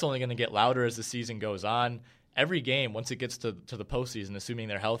 That's only going to get louder as the season goes on. Every game, once it gets to the postseason, assuming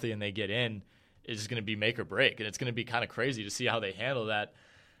they're healthy and they get in, is going to be make or break, and it's going to be kind of crazy to see how they handle that.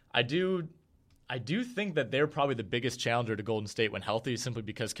 I do think that they're probably the biggest challenger to Golden State when healthy, simply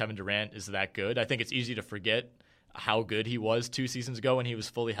because Kevin Durant is that good. I think it's easy to forget how good he was 2 seasons ago when he was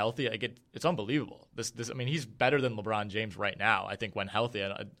fully healthy. It's unbelievable. I mean, he's better than LeBron James right now, I think, when healthy.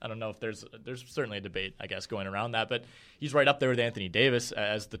 I don't know if there's certainly a debate, I guess, going around that, but he's right up there with Anthony Davis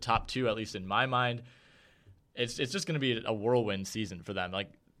as the top 2, at least in my mind. It's just going to be a whirlwind season for them.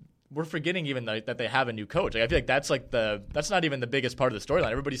 Like, we're forgetting even that they have a new coach. Like, I feel like that's not even the biggest part of the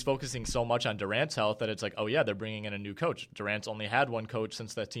storyline. Everybody's focusing so much on Durant's health that it's like, oh yeah, they're bringing in a new coach. Durant's only had one coach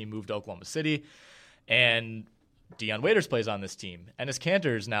since that team moved to Oklahoma City, and Deion Waiters plays on this team. Enes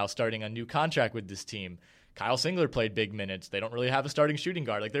Kanter is now starting a new contract with this team. Kyle Singler played big minutes. They don't really have a starting shooting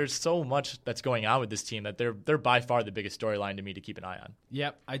guard. Like, there's so much that's going on with this team that they're by far the biggest storyline to me to keep an eye on.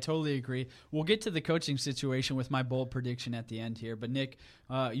 Yep, I totally agree. We'll get to the coaching situation with my bold prediction at the end here. But, Nick,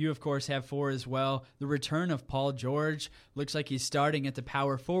 you, of course, have 4 as well. The return of Paul George. Looks like he's starting at the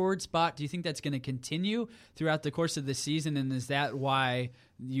power forward spot. Do you think that's going to continue throughout the course of the season? And is that why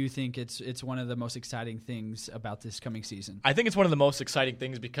you think it's one of the most exciting things about this coming season? I think it's one of the most exciting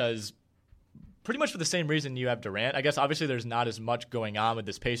things because pretty much for the same reason you have Durant. I guess obviously there's not as much going on with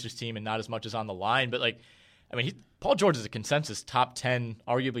this Pacers team and not as much is on the line, but Paul George is a consensus top 10,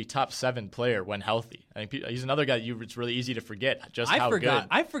 arguably top 7 player when healthy. I think he's another guy it's really easy to forget just how good.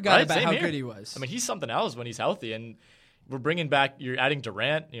 I forgot right? about Same how here. good he was. I mean, he's something else when he's healthy, and you're adding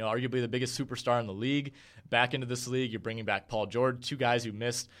Durant, arguably the biggest superstar in the league, back into this league. You're bringing back Paul George, 2 guys who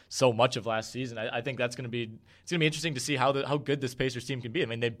missed so much of last season. I think it's going to be interesting to see how good this Pacers team can be. I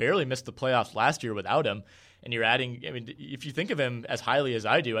mean, they barely missed the playoffs last year without him, and you're adding. I mean, if you think of him as highly as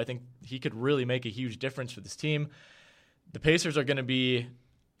I do, I think he could really make a huge difference for this team. The Pacers are going to be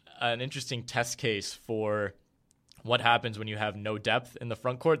an interesting test case for what happens when you have no depth in the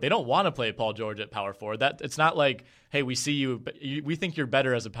front court. They don't want to play Paul George at power forward. It's not like, hey, we see you, but we think you're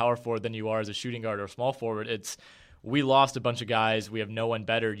better as a power forward than you are as a shooting guard or a small forward. It's, we lost a bunch of guys. We have no one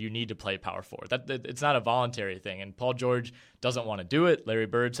better. You need to play power forward. It's not a voluntary thing. And Paul George doesn't want to do it. Larry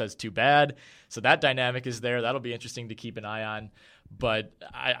Bird says too bad. So that dynamic is there. That'll be interesting to keep an eye on. But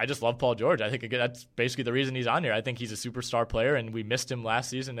I just love Paul George. I think that's basically the reason he's on here. I think he's a superstar player, and we missed him last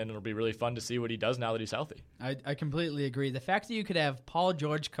season, and it'll be really fun to see what he does now that he's healthy. I completely agree. The fact that you could have Paul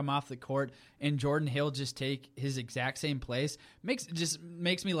George come off the court and Jordan Hill just take his exact same place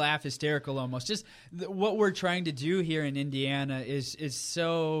makes me laugh hysterical almost. Just what we're trying to do here in Indiana is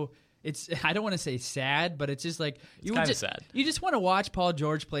so... I don't want to say sad, but it's just like sad. You just want to watch Paul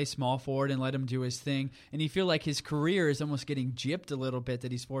George play small forward and let him do his thing, and you feel like his career is almost getting gypped a little bit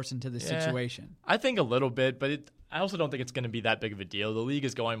that he's forced into this situation. I think a little bit, but I also don't think it's going to be that big of a deal. The league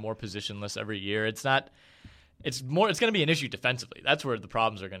is going more positionless every year. It's going to be an issue defensively. That's where the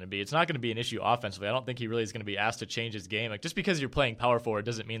problems are going to be. It's not going to be an issue offensively. I don't think he really is going to be asked to change his game. Like, just because you're playing power forward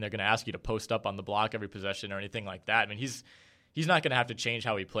doesn't mean they're going to ask you to post up on the block every possession or anything like that. I mean, He's not going to have to change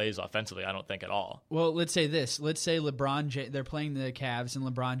how he plays offensively, I don't think, at all. Well, let's say this. Let's say they're playing the Cavs, and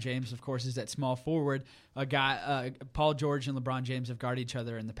LeBron James, of course, is that small forward. Paul George and LeBron James have guarded each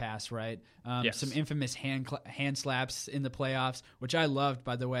other in the past, right? Yes. Some infamous hand slaps in the playoffs, which I loved,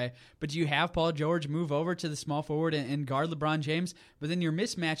 by the way. But do you have Paul George move over to the small forward and guard LeBron James? But then your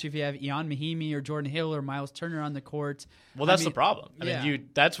mismatch, if you have Ian Mahimi or Jordan Hill or Miles Turner on the court. Well, that's the problem. I mean,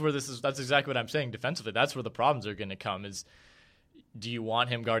 that's exactly what I'm saying defensively. That's where the problems are going to come is, do you want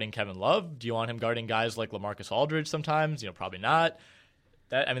him guarding Kevin Love? Do you want him guarding guys like LaMarcus Aldridge sometimes? Probably not.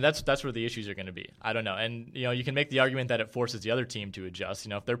 That's where the issues are going to be. I don't know. And, you can make the argument that it forces the other team to adjust.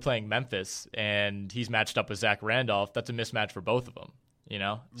 If they're playing Memphis and he's matched up with Zach Randolph, that's a mismatch for both of them,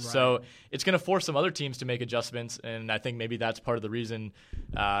 Right. So it's going to force some other teams to make adjustments, and I think maybe that's part of the reason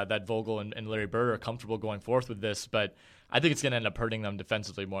that Vogel and Larry Bird are comfortable going forth with this. But I think it's going to end up hurting them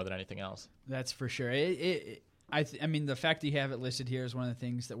defensively more than anything else. That's for sure. I mean, the fact that you have it listed here is one of the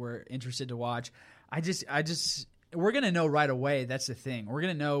things that we're interested to watch. We're going to know right away. That's the thing. We're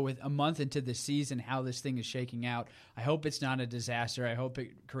going to know with a month into the season how this thing is shaking out. I hope it's not a disaster. I hope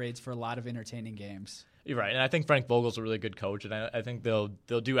it creates for a lot of entertaining games. You're right, and I think Frank Vogel's a really good coach, and I think they'll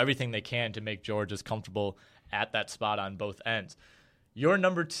do everything they can to make George as comfortable at that spot on both ends. Your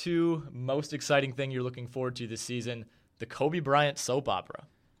number 2 most exciting thing you're looking forward to this season, the Kobe Bryant soap opera.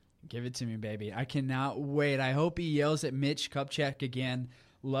 Give it to me, baby. I cannot wait. I hope he yells at Mitch Kupchak again.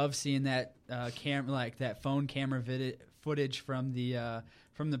 Love seeing that that phone camera footage from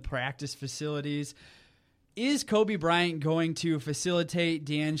the practice facilities. Is Kobe Bryant going to facilitate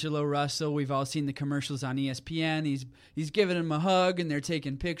D'Angelo Russell? We've all seen the commercials on ESPN. He's giving him a hug and they're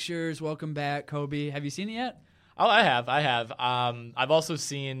taking pictures. Welcome back, Kobe. Have you seen it yet? Oh, I have. I've also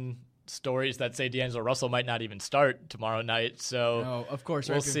seen stories that say D'Angelo Russell might not even start tomorrow night. So of course,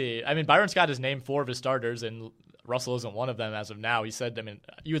 we'll see. I mean, Byron Scott has named 4 of his starters, and Russell isn't one of them as of now. He said,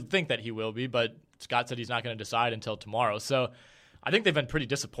 you would think that he will be, but Scott said he's not going to decide until tomorrow. So I think they've been pretty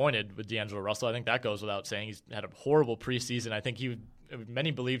disappointed with D'Angelo Russell. I think that goes without saying. He's had a horrible preseason. I think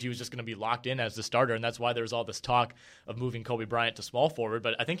many believed he was just going to be locked in as the starter, and that's why there was all this talk of moving Kobe Bryant to small forward.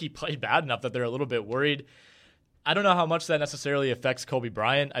 But I think he played bad enough that they're a little bit worried. I don't know how much that necessarily affects Kobe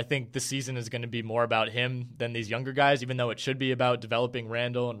Bryant. I think this season is going to be more about him than these younger guys, even though it should be about developing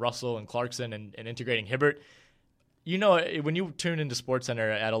Randall and Russell and Clarkson and integrating Hibbert. You know, when you tune into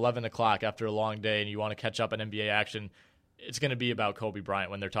SportsCenter at 11 o'clock after a long day and you want to catch up on NBA action, it's going to be about Kobe Bryant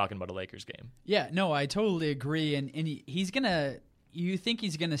when they're talking about a Lakers game. Yeah, no, I totally agree. And he's going to – you think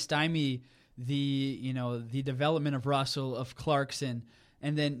he's going to stymie the development of Russell, of Clarkson,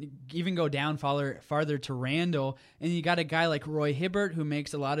 and then even go down farther to Randall. And you got a guy like Roy Hibbert who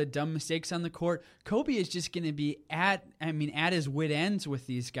makes a lot of dumb mistakes on the court. Kobe is just going to be at his wit ends with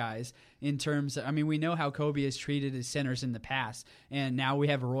these guys in terms of, we know how Kobe has treated his centers in the past, and now we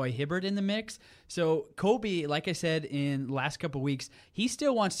have Roy Hibbert in the mix. So Kobe, like I said in the last couple of weeks, he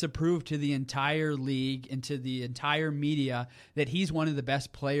still wants to prove to the entire league and to the entire media that he's one of the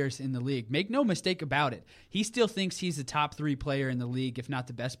best players in the league. Make no mistake about it. He still thinks he's the top 3 player in the league, if not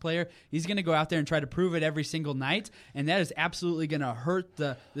the best player. He's going to go out there and try to prove it every single night, and that is absolutely going to hurt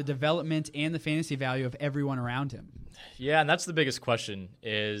the development and the fantasy value of everyone around him. Yeah, and that's the biggest question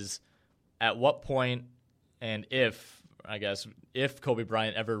is at what point and if Kobe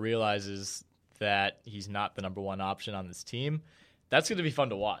Bryant ever realizes that he's not the number one option on this team, that's going to be fun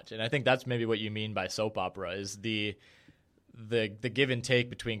to watch. And I think that's maybe what you mean by soap opera is the give and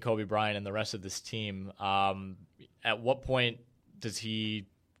take between Kobe Bryant and the rest of this team. At what point does he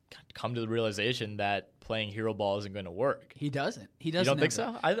come to the realization that playing hero ball isn't going to work? He doesn't. You don't think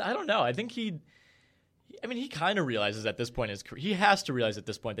so? I don't know. I think he kind of realizes at this point in his career, he has to realize at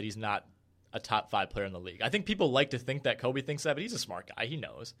this point that he's not a top 5 player in the league. I think people like to think that Kobe thinks that, but he's a smart guy. He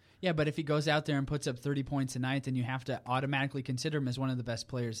knows. Yeah, but if he goes out there and puts up 30 points a night, then you have to automatically consider him as one of the best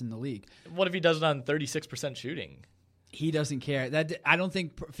players in the league. What if he does it on 36% shooting? He doesn't care. I don't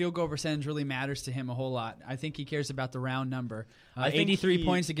think field goal percentage really matters to him a whole lot. I think he cares about the round number. 83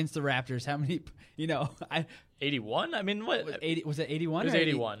 points against the Raptors. How many? 81. I mean, what? Was it 81? It was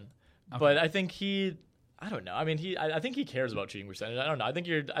 81. Okay. But I think I don't know. I think he cares about shooting percentage. I don't know. I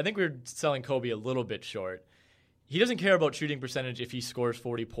think we're selling Kobe a little bit short. He doesn't care about shooting percentage if he scores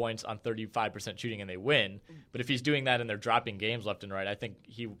 40 points on 35% shooting and they win. But if he's doing that and they're dropping games left and right, I think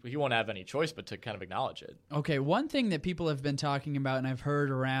he won't have any choice but to kind of acknowledge it. Okay, one thing that people have been talking about and I've heard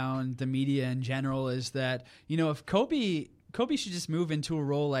around the media in general is that, if Kobe should just move into a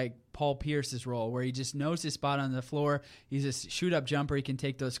role like Paul Pierce's role where he just knows his spot on the floor. He's a shoot-up jumper. He can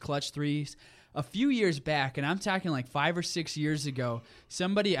take those clutch threes. A few years back, and I'm talking like 5 or 6 years ago,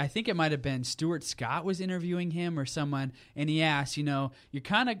 somebody, I think it might have been Stuart Scott, was interviewing him or someone, and he asked, you're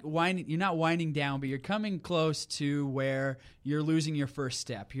kind of you're not winding down, but you're coming close to where you're losing your first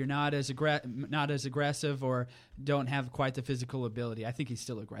step. You're not as aggressive or don't have quite the physical ability. I think he's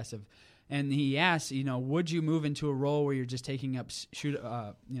still aggressive. And he asked, would you move into a role where you're just taking up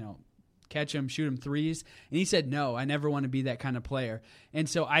catch him, shoot him threes? And he said, no, I never want to be that kind of player. And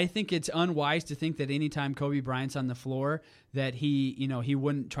so I think it's unwise to think that anytime Kobe Bryant's on the floor that he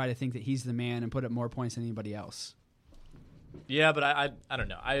wouldn't try to think that he's the man and put up more points than anybody else. Yeah, but I don't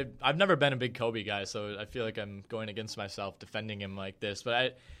know. I've never been a big Kobe guy, so I feel like I'm going against myself defending him like this.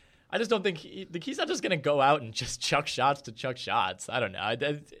 But I just don't think he's not just going to go out and just chuck shots to chuck shots. I don't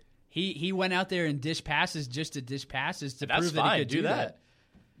know. He went out there and dish passes just to dish passes to prove that he could do that.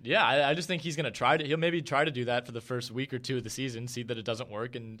 Yeah, I just think he's going to try to. He'll maybe try to do that for the first week or two of the season, see that it doesn't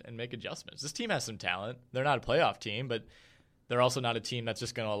work, and make adjustments. This team has some talent. They're not a playoff team, but they're also not a team that's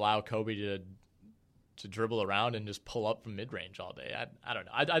just going to allow Kobe to dribble around and just pull up from mid-range all day. I don't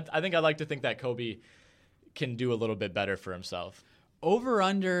know. I think I'd like to think that Kobe can do a little bit better for himself. Over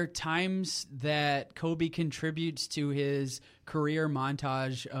under times that Kobe contributes to his career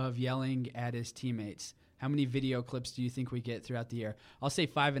montage of yelling at his teammates. How many video clips do you think we get throughout the year? I'll say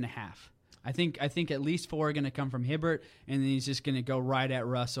 5.5. I think at least 4 are going to come from Hibbert, and then he's just going to go right at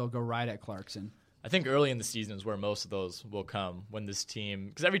Russell, go right at Clarkson. I think early in the season is where most of those will come when this team,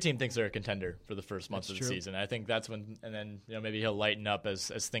 because every team thinks they're a contender for the first month of the season. I think that's when, and then maybe he'll lighten up as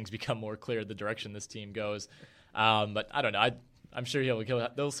things become more clear the direction this team goes. But I don't know. I'm sure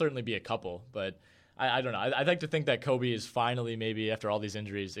there'll certainly be a couple, but I don't know. I'd like to think that Kobe is finally, maybe after all these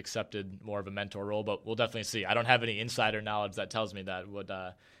injuries, accepted more of a mentor role, but we'll definitely see. I don't have any insider knowledge that tells me that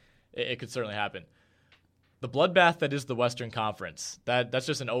it could certainly happen. The bloodbath that is the Western Conference, that's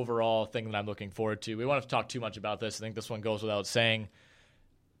just an overall thing that I'm looking forward to. We won't have to talk too much about this. I think this one goes without saying.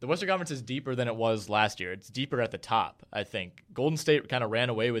 the Western Conference is deeper than it was last year. It's deeper at the top, I think. Golden State kind of ran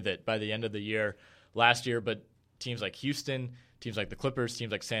away with it by the end of the year last year, but teams like Houston, teams like the Clippers,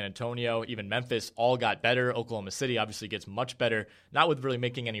 teams like San Antonio, even Memphis all got better. Oklahoma City obviously gets much better, not with really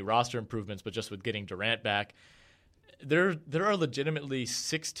making any roster improvements, but just with getting Durant back. There are legitimately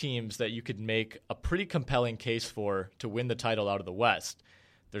 6 teams that you could make a pretty compelling case for to win the title out of the West.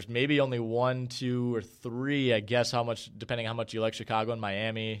 There's maybe only 1, 2, or 3, I guess, depending how much you like Chicago and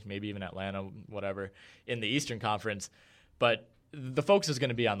Miami, maybe even Atlanta, whatever, in the Eastern Conference. But the focus is going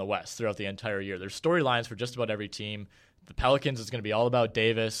to be on the West throughout the entire year. There's storylines for just about every team. The Pelicans is going to be all about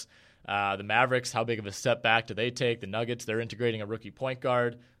Davis. The Mavericks, how big of a step back do they take? The Nuggets, they're integrating a rookie point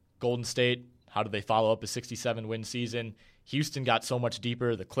guard. Golden State, how do they follow up a 67-win season? Houston got so much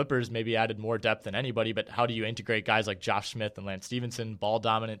deeper. The Clippers maybe added more depth than anybody, but how do you integrate guys like Josh Smith and Lance Stevenson,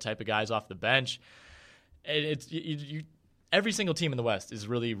 ball-dominant type of guys off the bench? Every single team in the West is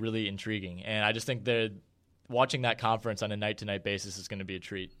really, really intriguing, and I just think that watching that conference on a night-to-night basis is going to be a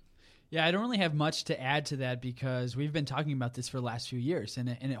treat. Yeah, I don't really have much to add to that because we've been talking about this for the last few years, and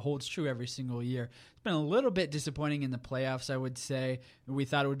it holds true every single year. It's been a little bit disappointing in the playoffs, I would say. We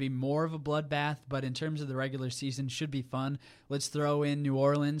thought it would be more of a bloodbath, but in terms of the regular season, should be fun. Let's throw in New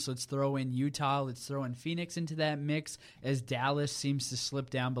Orleans. Let's throw in Utah. Let's throw in Phoenix into that mix as Dallas seems to slip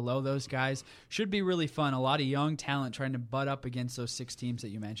down below those guys. Should be really fun. A lot of young talent trying to butt up against those 6 teams that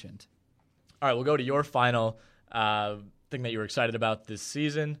you mentioned. All right, we'll go to your final thing that you were excited about this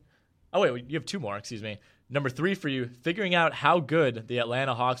season. Oh, wait, you have 2 more, excuse me. Number 3 for you, figuring out how good the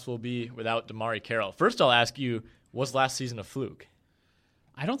Atlanta Hawks will be without DeMarre Carroll. First, I'll ask you, was last season a fluke?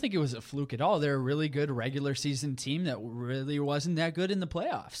 I don't think it was a fluke at all. They're a really good regular season team that really wasn't that good in the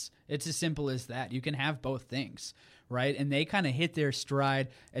playoffs. It's as simple as that. You can have both things, right? And they kind of hit their stride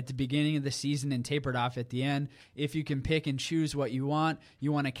at the beginning of the season and tapered off at the end. If you can pick and choose what you want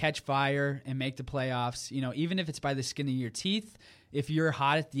to catch fire and make the playoffs, even if it's by the skin of your teeth. If you're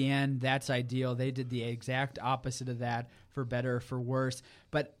hot at the end, that's ideal. They did the exact opposite of that, for better or for worse.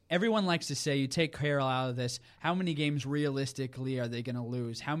 But everyone likes to say, you take Carroll out of this, how many games realistically are they going to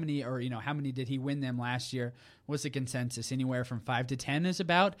lose? How many did he win them last year? What's the consensus? Anywhere from 5 to 10 is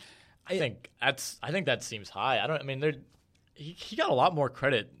about? I think that seems high. He got a lot more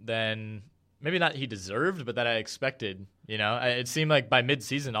credit than maybe not he deserved, but that I expected. It seemed like by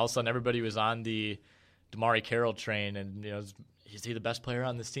midseason, all of a sudden everybody was on the DeMarre Carroll train, and is he the best player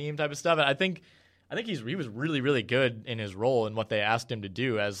on this team type of stuff. And I think he was really, really good in his role and what they asked him to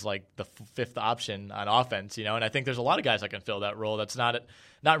do as like the 5th option on offense, and I think there's a lot of guys that can fill that role. That's not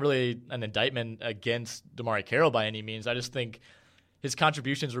really an indictment against DeMarre Carroll by any means. I just think his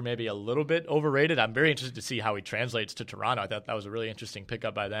contributions were maybe a little bit overrated. I'm very interested to see how he translates to Toronto. I thought that was a really interesting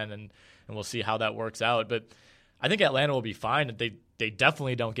pickup by then, and we'll see how that works out. But I think Atlanta will be fine. They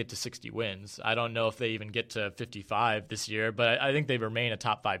definitely don't get to 60 wins. I don't know if they even get to 55 this year, but I think they remain a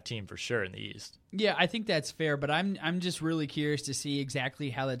top 5 team for sure in the East. Yeah, I think that's fair, but I'm just really curious to see exactly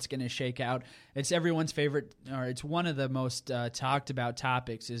how that's going to shake out. It's everyone's favorite, or it's one of the most talked about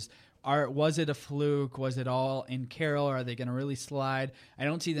topics is, was it a fluke? Was it all in Carroll? Are they going to really slide? I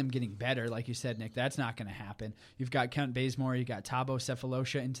don't see them getting better, like you said, Nick. That's not going to happen. You've got Kent Bazemore, you've got Thabo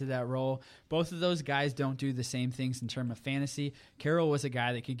Sefolosha into that role. Both of those guys don't do the same things in terms of fantasy. Carroll was a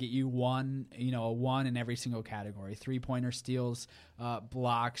guy that could get you a 1 in every single category: 3-pointer, steals,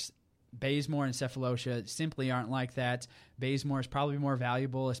 blocks. Bazemore and Sefolosha simply aren't like that. Bazemore is probably more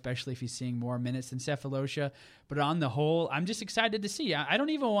valuable, especially if he's seeing more minutes than Sefolosha. But on the whole, I'm just excited to see. I don't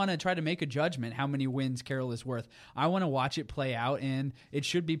even want to try to make a judgment how many wins Carroll is worth. I want to watch it play out, and it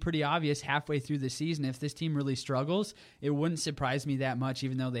should be pretty obvious halfway through the season. If this team really struggles, it wouldn't surprise me that much,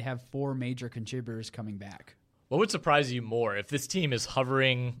 even though they have 4 major contributors coming back. What would surprise you more, if this team is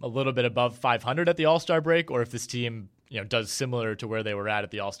hovering a little bit above 500 at the All-Star break, or if this team does similar to where they were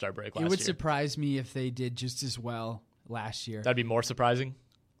at the All-Star break last year? It would surprise me if they did just as well last year. That'd be more surprising?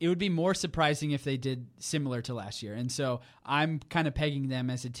 It would be more surprising if they did similar to last year. And so I'm kind of pegging them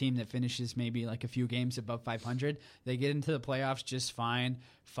as a team that finishes maybe like a few games above 500. They get into the playoffs just fine.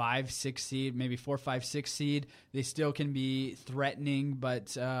 5, 6 seed, maybe 4, 5, 6 seed. They still can be threatening,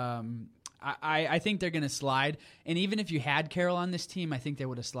 but I think they're going to slide. And even if you had Carroll on this team, I think they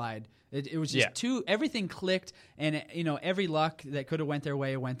would have slide. It was just everything clicked, and every luck that could have went their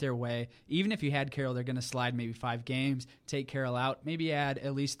way. Even if you had Carroll, they're going to slide maybe 5 games, take Carroll out, maybe add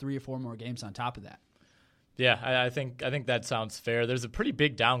at least 3 or 4 more games on top of that. Yeah, I think that sounds fair. There's a pretty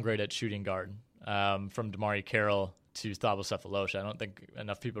big downgrade at shooting guard from DeMarre Carroll to Thabo Sefolosha. I don't think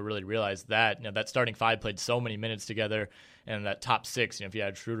enough people really realize that. That starting 5 played so many minutes together, and that top 6, if you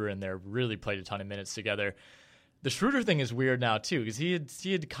had Schroeder in there, really played a ton of minutes together. The Schroeder thing is weird now too, because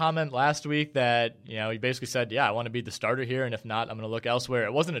he had comment last week that he basically said, "Yeah, I want to be the starter here, and if not, I'm going to look elsewhere."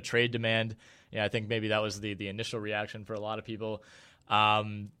 It wasn't a trade demand. I think maybe that was the initial reaction for a lot of people.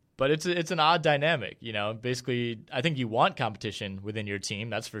 But it's an odd dynamic. Basically, I think you want competition within your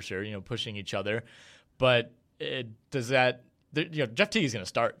team. That's for sure. Pushing each other, but does that? Jeff Teague is going to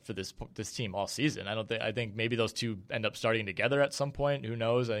start for this team all season. I think maybe those two end up starting together at some point. Who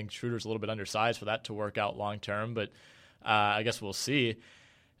knows? I think Schroeder's a little bit undersized for that to work out long term, but I guess we'll see.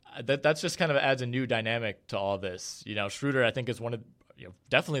 That's just kind of adds a new dynamic to all this. Schroeder, I think, is one of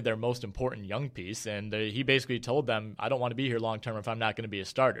definitely their most important young piece, and he basically told them, "I don't want to be here long term if I'm not going to be a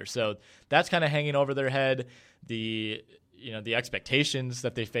starter." So that's kind of hanging over their head. The expectations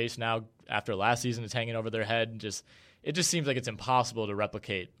that they face now after last season is hanging over their head. It just seems like it's impossible to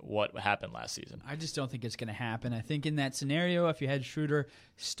replicate what happened last season. I just don't think it's going to happen. I think in that scenario, if you had Schroeder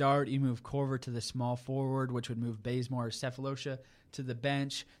start, you move Korver to the small forward, which would move Bazemore or Cephalosha to the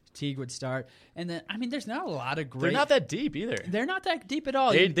bench. Teague would start. And then, there's not a lot of great... They're not that deep either. They're not that deep at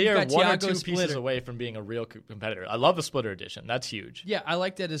all. They are one Thiago or two Splitter. pieces away from being a real competitor. I love the Splitter edition. That's huge. Yeah, I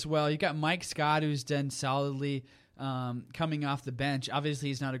like that as well. You got Mike Scott, who's done solidly coming off the bench. Obviously,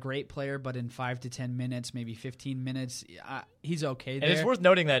 he's not a great player, but in 5 to 10 minutes, maybe 15 minutes, he's okay there. And it's worth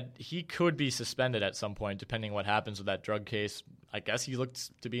noting that he could be suspended at some point, depending on what happens with that drug case. I guess he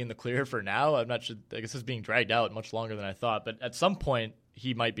looks to be in the clear for now. I'm not sure. I guess it's being dragged out much longer than I thought. But at some point,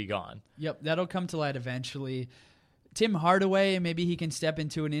 he might be gone. Yep, that'll come to light eventually. Tim Hardaway, maybe he can step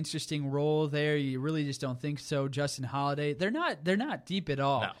into an interesting role there. You really just don't think so. Justin Holiday, they're not deep at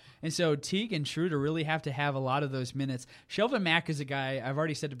all. No. And so Teague and Schroeder really have to have a lot of those minutes. Shelvin Mack is a guy, I've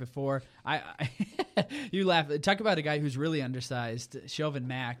already said it before. You laugh. Talk about a guy who's really undersized, Shelvin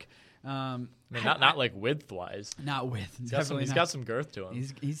Mack. Not like width-wise. Not width. He's got some girth to him.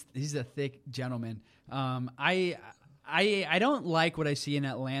 He's a thick gentleman. I don't like what I see in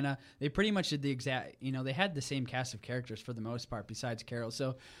Atlanta. They pretty much did the exact, they had the same cast of characters for the most part besides Carroll.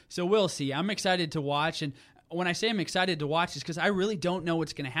 So we'll see. I'm excited to watch. And when I say I'm excited to watch, it's because I really don't know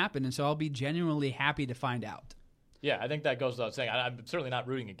what's going to happen. And so I'll be genuinely happy to find out. Yeah, I think that goes without saying. I'm certainly not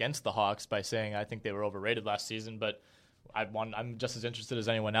rooting against the Hawks by saying I think they were overrated last season, but I'm just as interested as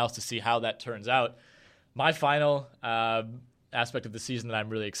anyone else to see how that turns out. My final aspect of the season that I'm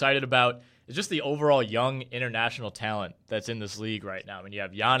really excited about is just the overall young international talent that's in this league right now. You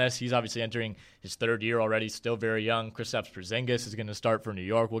have Giannis. He's obviously entering his third year already, still very young. Kristaps Porzingis is going to start for New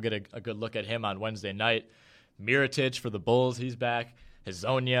York. We'll get a good look at him on Wednesday night. Mirotic for the Bulls, he's back.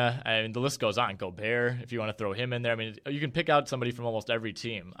 Hezonja, the list goes on. Gobert, if you want to throw him in there. You can pick out somebody from almost every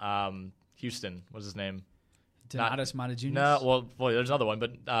team. Houston, what's his name? Donatas Matajunas? No, well, there's another one,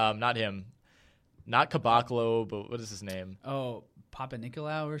 but not him. Not Caboclo, but what is his name? Oh, Papa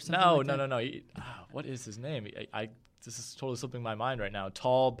Nicolau or something? No. What is his name? This is totally slipping my mind right now.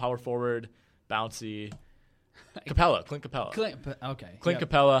 Tall, power forward, bouncy. Clint Capella. Clint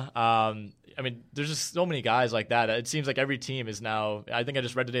Capella. There's just so many guys like that. It seems like every team is now. I think I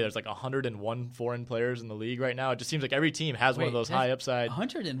just read today there's like 101 foreign players in the league right now. It just seems like every team has one of those high upside.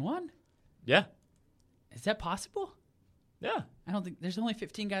 101? Yeah. Is that possible? Yeah. I don't think there's only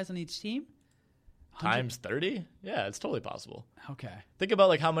 15 guys on each team. Times 30? Yeah, it's totally possible. Okay. Think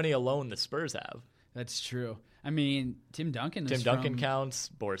about how many alone the Spurs have. That's true. Tim Duncan counts.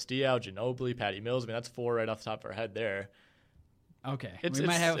 Boris Diaw, Ginobili, Patty Mills. That's 4 right off the top of our head there. Okay.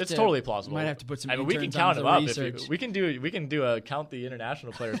 It's totally plausible. We might have to put some we can count them up. We can do a count the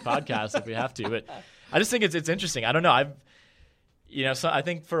international players podcast if we have to. But I just think it's interesting. I don't know. So I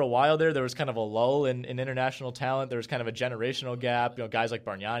think for a while there was kind of a lull in international talent. There was kind of a generational gap. Guys like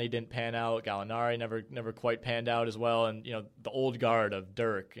Bargnani didn't pan out. Gallinari never quite panned out as well. And the old guard of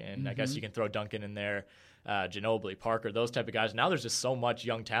Dirk, and I guess you can throw Duncan in there, Ginobili, Parker, those type of guys. Now there's just so much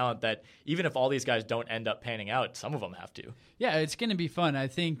young talent that even if all these guys don't end up panning out, some of them have to. Yeah, it's going to be fun. I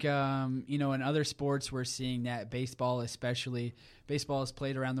think in other sports we're seeing that, baseball especially. Baseball is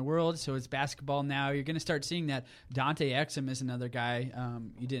played around the world, so it's basketball now. You're going to start seeing that. Dante Exum is another guy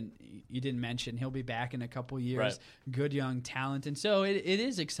you didn't mention. He'll be back in a couple years. Right. Good young talent, and so it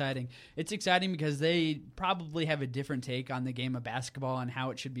is exciting. It's exciting because they probably have a different take on the game of basketball and how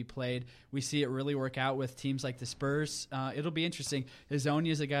it should be played. We see it really work out with teams like the Spurs. It'll be interesting.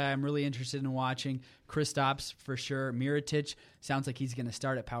 Hezonja is a guy I'm really interested in watching. Kristaps for sure. Mirotic sounds like he's going to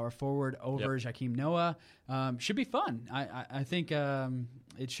start at power forward over Joakim Noah. Should be fun. I think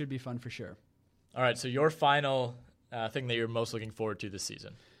it should be fun for sure. All right, so your final thing that you're most looking forward to this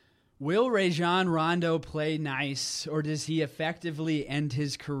season. Will Rajon Rondo play nice, or does he effectively end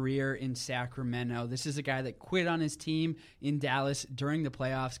his career in Sacramento? This is a guy that quit on his team in Dallas during the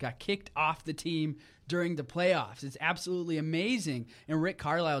playoffs, got kicked off the team during the playoffs. It's absolutely amazing. And Rick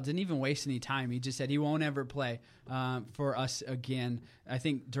Carlisle didn't even waste any time. He just said he won't ever play for us again. I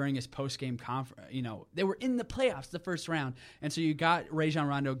think during his post-game conference, they were in the playoffs the first round. And so you got Rajon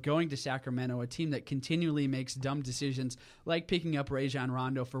Rondo going to Sacramento, a team that continually makes dumb decisions like picking up Rajon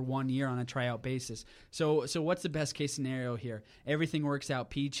Rondo for 1 year on a tryout basis. So what's the best case scenario here? Everything works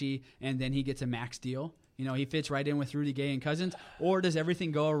out peachy, and then he gets a max deal. He fits right in with Rudy Gay and Cousins, or does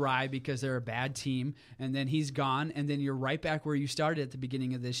everything go awry because they're a bad team and then he's gone and then you're right back where you started at the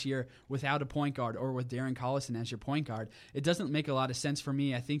beginning of this year without a point guard or with Darren Collison as your point guard? It doesn't make a lot of sense for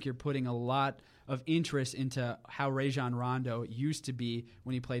me. I think you're putting a lot of interest into how Rajon Rondo used to be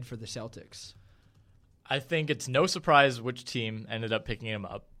when he played for the Celtics. I think it's no surprise which team ended up picking him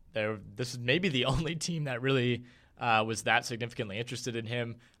up. This is maybe the only team that really was that significantly interested in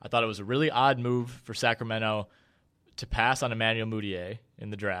him. I thought it was a really odd move for Sacramento to pass on Emmanuel Mudiay in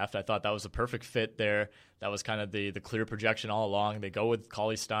the draft. I thought that was a perfect fit there. That was kind of the clear projection all along. They go with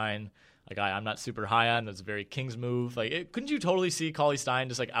Cauley Stein, a guy I'm not super high on. That's a very Kings move. Couldn't you totally see Cauley Stein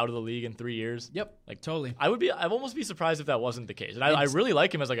just out of the league in 3 years? Yep, totally. I'd almost be surprised if that wasn't the case. And I really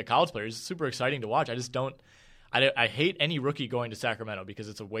like him as a college player. He's super exciting to watch. I just don't. I hate any rookie going to Sacramento because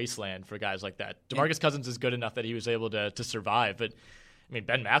it's a wasteland for guys like that. DeMarcus Cousins is good enough that he was able to survive, but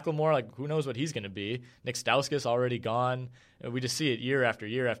Ben McLemore, who knows what he's going to be? Nick Stauskas already gone. We just see it year after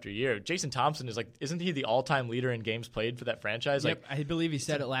year after year. Jason Thompson isn't he the all-time leader in games played for that franchise? Yep, I believe he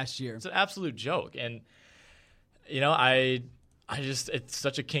said it last year. It's an absolute joke, and it's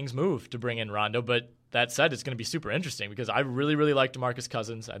such a Kings move to bring in Rondo, but that said, it's going to be super interesting because I really, really like DeMarcus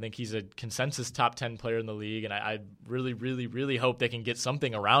Cousins. I think he's a consensus top 10 player in the league, and I really, really, really hope they can get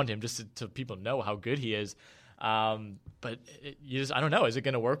something around him just to people know how good he is. But I don't know. Is it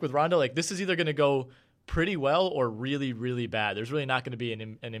going to work with Rondo? This is either going to go pretty well or really, really bad. There's really not going to be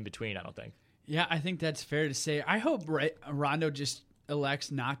an in-between, I don't think. Yeah, I think that's fair to say. I hope Rondo just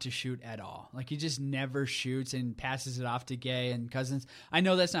elects not to shoot at all. He just never shoots and passes it off to Gay and Cousins. I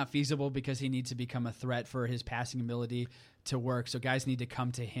know that's not feasible because he needs to become a threat for his passing ability to work. So guys need to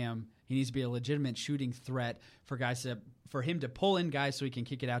come to him. He needs to be a legitimate shooting threat for him to pull in guys so he can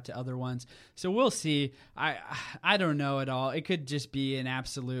kick it out to other ones. So we'll see. I don't know at all. It could just be an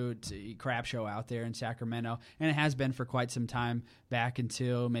absolute crap show out there in Sacramento, and it has been for quite some time back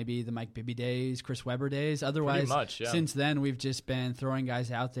until maybe the Mike Bibby days, Chris Webber days. Otherwise, Since then, we've just been throwing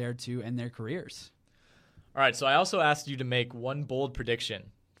guys out there to end their careers. All right, so I also asked you to make one bold prediction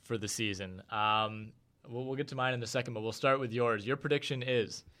for the season. We'll get to mine in a second, but we'll start with yours. Your prediction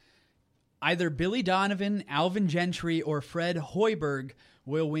is? Either Billy Donovan, Alvin Gentry, or Fred Hoiberg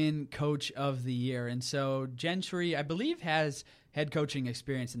will win Coach of the Year. And so Gentry, I believe, has head coaching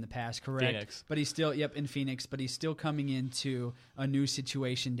experience in the past, correct? Phoenix. But he's still, in Phoenix, but he's still coming into a new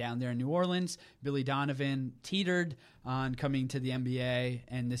situation down there in New Orleans. Billy Donovan teetered on coming to the NBA,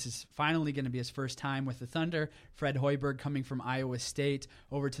 and this is finally going to be his first time with the Thunder. Fred Hoiberg coming from Iowa State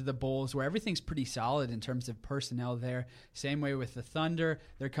over to the Bulls, where everything's pretty solid in terms of personnel there. Same way with the Thunder.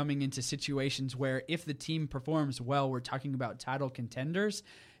 They're coming into situations where if the team performs well, we're talking about title contenders.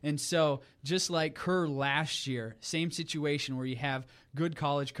 And so just like Kerr last year, same situation where you have good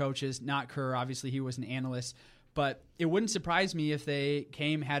college coaches, not Kerr, obviously he was an analyst, but it wouldn't surprise me if they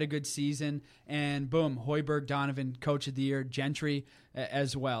had a good season, and boom, Hoiberg, Donovan, Coach of the Year, Gentry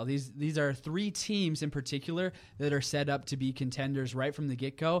as well. These are three teams in particular that are set up to be contenders right from the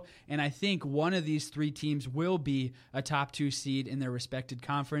get-go, and I think one of these three teams will be a top 2 seed in their respected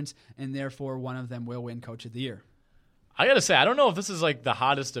conference, and therefore one of them will win Coach of the Year. I got to say, I don't know if this is the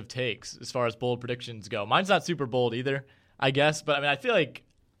hottest of takes as far as bold predictions go. Mine's not super bold either, I guess, but I feel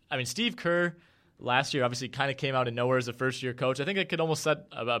Steve Kerr last year obviously kind of came out of nowhere as a first-year coach. I think it could almost set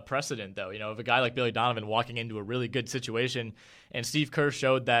a precedent, though, of a guy like Billy Donovan walking into a really good situation. And Steve Kerr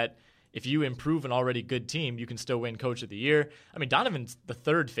showed that if you improve an already good team, you can still win Coach of the Year. Donovan's the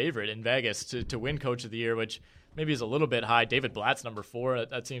third favorite in Vegas to win Coach of the Year, which maybe is a little bit high. David Blatt's number 4.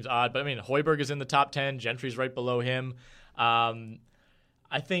 That seems odd. But, Hoiberg is in the top 10. Gentry's right below him.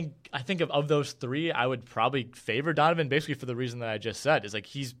 I think of those three, I would probably favor Donovan basically for the reason that I just said. Is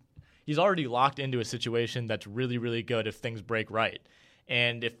he's already locked into a situation that's really, really good if things break right.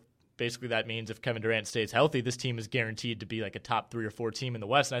 And if basically that means if Kevin Durant stays healthy, this team is guaranteed to be a top 3 or 4 team in the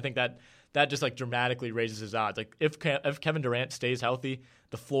West. And I think that just dramatically raises his odds. If Kevin Durant stays healthy,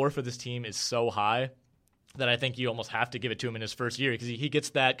 the floor for this team is so high that I think you almost have to give it to him in his first year because he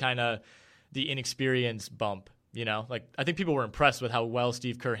gets that kind of the inexperience bump You know, like I think people were impressed with how well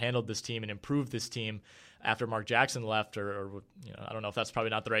Steve Kerr handled this team and improved this team after Mark Jackson left, or you know, I don't know if that's probably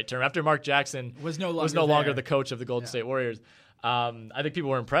not the right term. After Mark Jackson was no longer the coach of the Golden State Warriors, I think people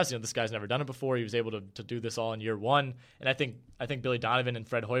were impressed. You know, this guy's never done it before. He was able to do this all in year one, and I think Billy Donovan and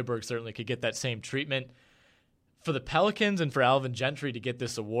Fred Hoiberg certainly could get that same treatment. For the Pelicans and for Alvin Gentry to get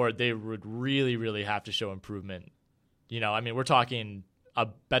this award, they would really, really have to show improvement. You know, I mean, we're talking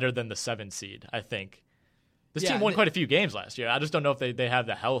better than the 7 seed, I think. This team won quite a few games last year. I just don't know if they have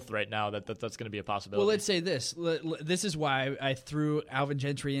the health right now that's going to be a possibility. Well, let's say this. This is why I threw Alvin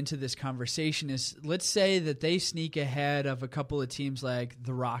Gentry into this conversation. Is let's say that they sneak ahead of a couple of teams like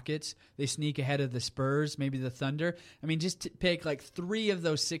the Rockets. They sneak ahead of the Spurs, maybe the Thunder. I mean, just pick like 3 of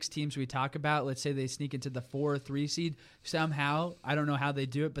those 6 teams we talk about. Let's say they sneak into the 4 or 3 seed somehow. I don't know how they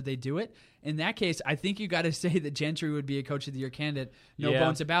do it, but they do it. In that case, I think you got to say that Gentry would be a Coach of the Year candidate. No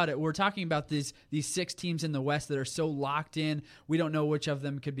bones about it. We're talking about these 6 teams in the West that are so locked in. We don't know which of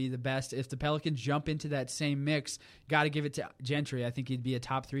them could be the best. If the Pelicans jump into that same mix, got to give it to Gentry. I think he'd be a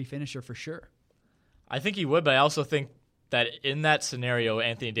top 3 finisher for sure. I think he would, but I also think that in that scenario,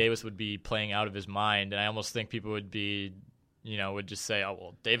 Anthony Davis would be playing out of his mind, and I almost think people would be, would just say, "Oh,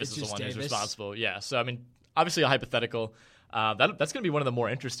 well, Davis is the one who's responsible." Yeah. So I mean, obviously a hypothetical. That's going to be one of the more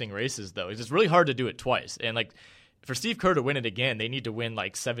interesting races, though. It's really hard to do it twice. And, like, for Steve Kerr to win it again, they need to win,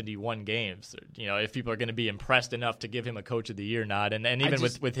 like, 71 games, if people are going to be impressed enough to give him a Coach of the Year nod. And even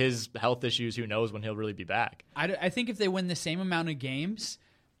with his health issues, who knows when he'll really be back. I think if they win the same amount of games,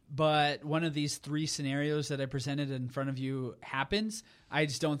 but one of these 3 scenarios that I presented in front of you happens, I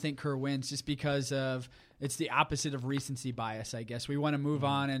just don't think Kerr wins just because of it's the opposite of recency bias, I guess. We want to move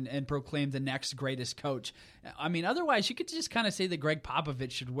on and proclaim the next greatest coach. I mean, otherwise, you could just kind of say that Greg Popovich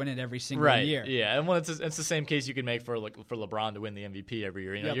should win it every single year. Yeah, and it's the same case you can make for LeBron to win the MVP every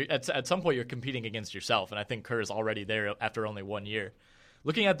year. At some point, you're competing against yourself, and I think Kerr is already there after only 1 year.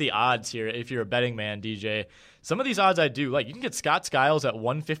 Looking at the odds here, if you're a betting man, DJ, some of these odds I do like. You can get Scott Skiles at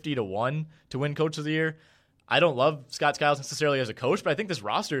 150-1 to win Coach of the Year. I don't love Scott Skiles necessarily as a coach, but I think this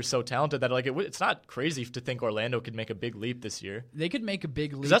roster is so talented that it's not crazy to think Orlando could make a big leap this year. They could make a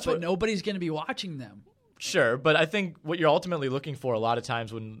big leap, but nobody's going to be watching them. Sure, but I think what you're ultimately looking for a lot of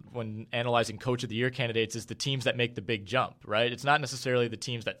times when analyzing Coach of the Year candidates is the teams that make the big jump, right? It's not necessarily the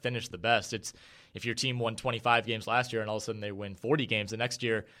teams that finish the best. It's if your team won 25 games last year and all of a sudden they win 40 games the next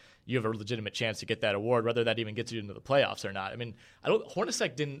year, you have a legitimate chance to get that award, whether that even gets you into the playoffs or not. I mean, did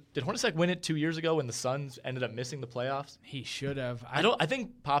Hornacek win it 2 years ago when the Suns ended up missing the playoffs? He should have. I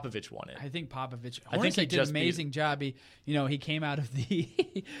think Popovich won it. I think Hornacek did an amazing job. He came out of the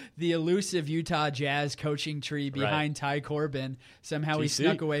elusive Utah Jazz coaching tree behind Ty Corbin. Somehow TC. He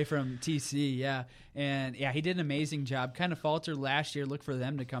snuck away from TC, yeah. And, he did an amazing job. Kind of faltered last year. Look for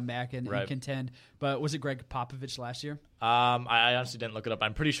them to come back and contend. But was it Greg Popovich last year? I honestly didn't look it up.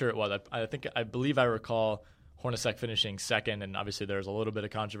 I'm pretty sure it was. I believe I recall Hornacek finishing second, and obviously there's a little bit of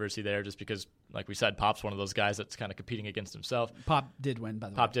controversy there just because, like we said, Pop's one of those guys that's kind of competing against himself. Pop did win, by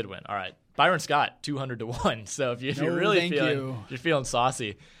the way. Pop did win. All right. Byron Scott, 200-1. So if you're really feeling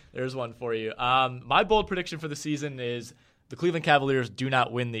saucy, there's one for you. My bold prediction for the season is the Cleveland Cavaliers do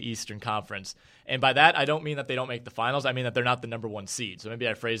not win the Eastern Conference. And by that, I don't mean that they don't make the finals. I mean that they're not the number 1 seed. So maybe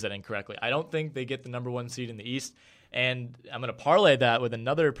I phrased that incorrectly. I don't think they get the number 1 seed in the East. And I'm going to parlay that with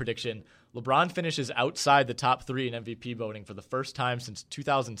another prediction. LeBron finishes outside the top 3 in MVP voting for the first time since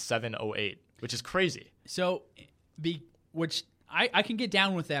 2007-08, which is crazy. So, I can get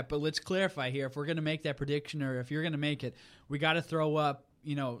down with that, but let's clarify here. If we're going to make that prediction or if you're going to make it, we got to throw up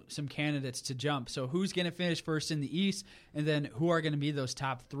some candidates to jump. So who's going to finish first in the East, and then who are going to be those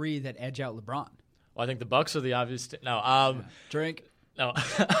top 3 that edge out LeBron? Well, I think the Bucks are the obvious. Drink. No,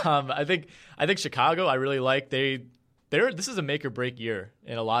 I think Chicago. I really like this is a make or break year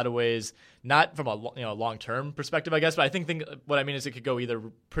in a lot of ways. Not from a long term perspective, I guess, but I think what I mean is it could go either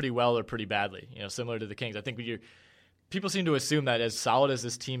pretty well or pretty badly. Similar to the Kings. I think people seem to assume that as solid as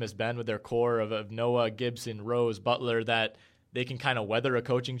this team has been with their core of Noah, Gibson, Rose, Butler, that they can kind of weather a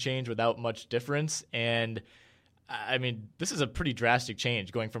coaching change without much difference. And I mean, this is a pretty drastic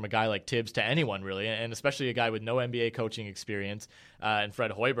change going from a guy like Tibbs to anyone really, and especially a guy with no NBA coaching experience and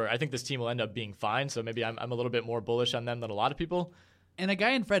Fred Hoiberg. I think this team will end up being fine, so maybe I'm a little bit more bullish on them than a lot of people. And a guy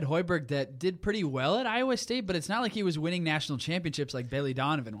in Fred Hoiberg that did pretty well at Iowa State, but it's not like he was winning national championships like Billy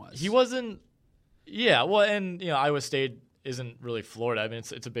Donovan was. He wasn't. Yeah, well, and Iowa State isn't really Florida. I mean,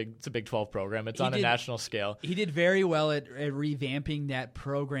 it's a Big 12 program. It's on a national scale. He did very well at revamping that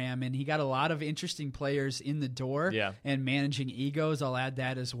program, and he got a lot of interesting players in the door and managing egos. I'll add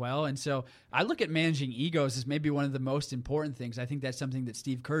that as well. And so I look at managing egos as maybe one of the most important things. I think that's something that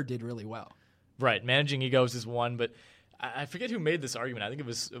Steve Kerr did really well. Right, managing egos is one, but I forget who made this argument. I think it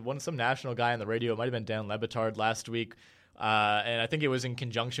was some national guy on the radio. It might have been Dan Le Batard last week. And I think it was in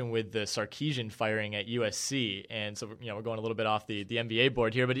conjunction with the Sarkisian firing at USC. And so, we're going a little bit off the NBA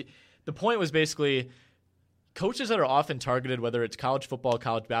board here. But the point was basically coaches that are often targeted, whether it's college football,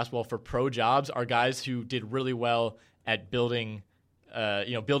 college basketball, for pro jobs, are guys who did really well at building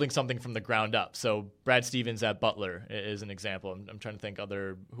something from the ground up. So Brad Stevens at Butler is an example. I'm trying to think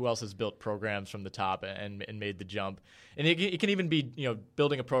who else has built programs from the top and made the jump. And it can even be,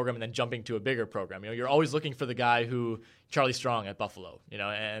 building a program and then jumping to a bigger program. You're always looking for the guy Charlie Strong at Buffalo,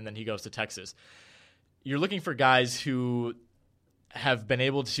 and then he goes to Texas. You're looking for guys who have been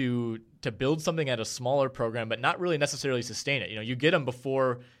able to build something at a smaller program, but not really necessarily sustain it. You get them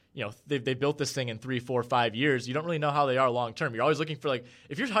before they built this thing in 3, 4, 5 years. You don't really know how they are long term. You're always looking for,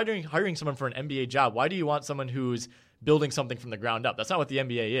 if you're hiring someone for an NBA job, why do you want someone who's building something from the ground up? That's not what the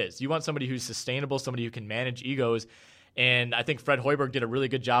NBA is. You want somebody who's sustainable, somebody who can manage egos. And I think Fred Hoiberg did a really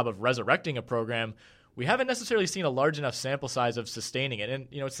good job of resurrecting a program. We haven't necessarily seen a large enough sample size of sustaining it. And,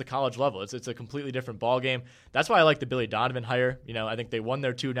 it's the college level. It's a completely different ballgame. That's why I like the Billy Donovan hire. I think they won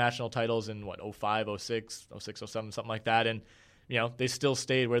their 2 national titles in, 05, 06, 07, something like that. And, they still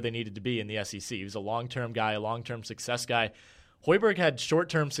stayed where they needed to be in the SEC. He was a long-term guy, a long-term success guy. Hoiberg had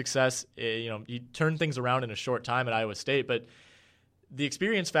short-term success. He turned things around in a short time at Iowa State, but the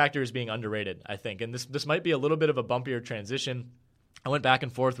experience factor is being underrated, I think. And this might be a little bit of a bumpier transition. I went back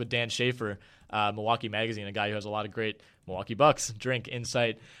and forth with Dan Schaefer, Milwaukee Magazine, a guy who has a lot of great Milwaukee Bucks drink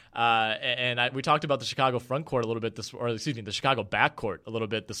insight. We talked about the Chicago front court a little bit, the Chicago backcourt a little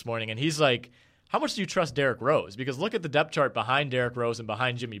bit this morning. And he's like, how much do you trust Derrick Rose? Because look at the depth chart behind Derrick Rose and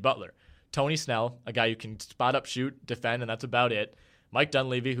behind Jimmy Butler. Tony Snell, a guy who can spot up, shoot, defend, and that's about it. Mike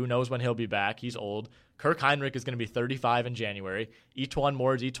Dunleavy, who knows when he'll be back. He's old. Kirk Heinrich is going to be 35 in January. E'Twaun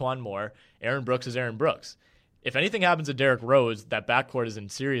Moore is E'Twaun Moore. Aaron Brooks is Aaron Brooks. If anything happens to Derrick Rose, that backcourt is in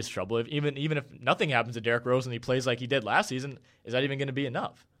serious trouble. Even if nothing happens to Derrick Rose and he plays like he did last season, is that even going to be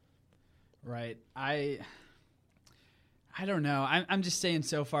enough? Right. I don't know. I'm just staying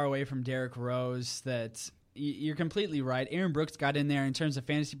so far away from Derrick Rose that you're completely right. Aaron Brooks got in there in terms of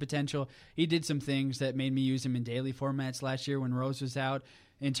fantasy potential. He did some things that made me use him in daily formats last year when Rose was out.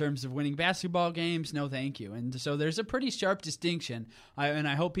 In terms of winning basketball games, no thank you. And so there's a pretty sharp distinction, and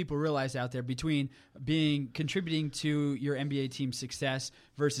I hope people realize out there, between contributing to your NBA team's success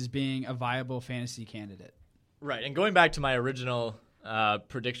versus being a viable fantasy candidate. Right, and going back to my original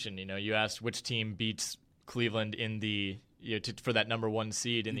prediction, you asked which team beats Cleveland in the for that number 1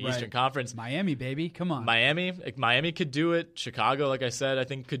 seed in the Eastern Conference. Miami, baby, come on. Miami could do it. Chicago, like I said, I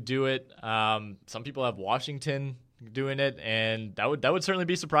think could do it. Some people have Washington doing it, and that would certainly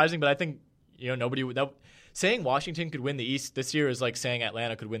be surprising. But I think saying Washington could win the East this year is like saying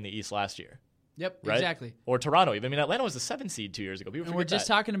Atlanta could win the East last year. Yep, right? Exactly. Or Toronto. Even. Atlanta was the 7th seed 2 years ago. And we're just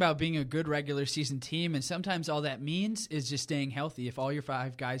talking about being a good regular season team, and sometimes all that means is just staying healthy. If all your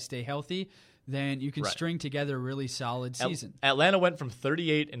 5 guys stay healthy, then you can string together a really solid season. Atlanta went from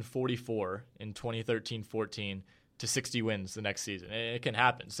 38-44 in 2013-14 to 60 wins the next season. It can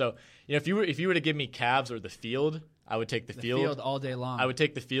happen. So, if you were to give me Cavs or the field, I would take the field all day long. I would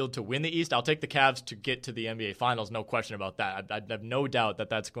take the field to win the East. I'll take the Cavs to get to the NBA Finals. No question about that. I have no doubt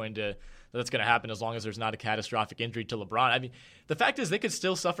that's going to happen as long as there's not a catastrophic injury to LeBron. The fact is they could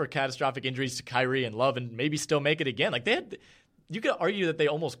still suffer catastrophic injuries to Kyrie and Love and maybe still make it again. You could argue that they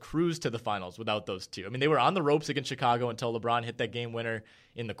almost cruised to the finals without those two. They were on the ropes against Chicago until LeBron hit that game winner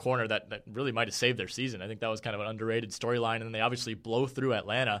in the corner that really might have saved their season. I think that was kind of an underrated storyline, and then they obviously blow through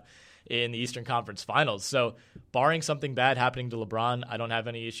Atlanta in the Eastern Conference Finals. So barring something bad happening to LeBron, I don't have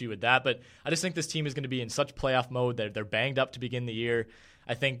any issue with that. But I just think this team is going to be in such playoff mode that they're banged up to begin the year.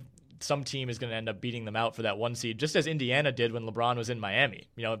 I think some team is going to end up beating them out for that 1 seed, just as Indiana did when LeBron was in Miami.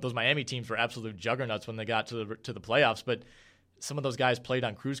 Those Miami teams were absolute juggernauts when they got to the playoffs, but some of those guys played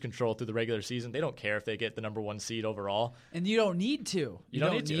on cruise control through the regular season. They don't care if they get the number 1 seed overall. And you don't need to. You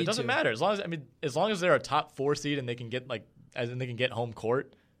don't need to. It doesn't matter. As long as they're a top 4 seed and they can get home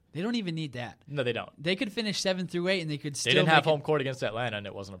court. They don't even need that. No, they don't. They could finish 7 through 8, and they could still. They didn't have home court against Atlanta, and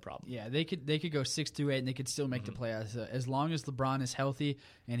it wasn't a problem. Yeah, they could go 6 through 8, and they could still make the playoffs as long as LeBron is healthy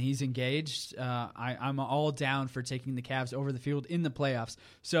and he's engaged. I'm all down for taking the Cavs over the field in the playoffs.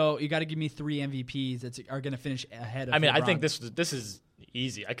 So you got to give me 3 MVPs that are going to finish ahead of. I think this is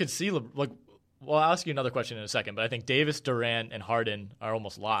easy. I could see Well, I'll ask you another question in a second, but I think Davis, Durant, and Harden are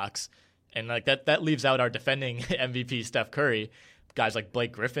almost locks, and that leaves out our defending MVP Steph Curry. Guys like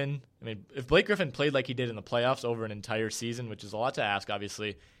Blake Griffin. If Blake Griffin played like he did in the playoffs over an entire season, which is a lot to ask,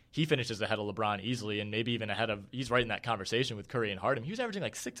 obviously, he finishes ahead of LeBron easily and maybe even he's right in that conversation with Curry and Harden. He was averaging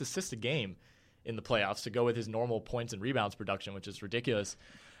 6 assists a game in the playoffs to go with his normal points and rebounds production, which is ridiculous.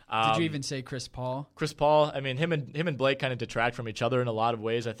 Did you even say Chris Paul? Chris Paul, I mean, him and Blake kind of detract from each other in a lot of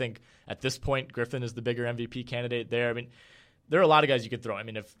ways. I think at this point, Griffin is the bigger MVP candidate there. I mean, there are a lot of guys you could throw. I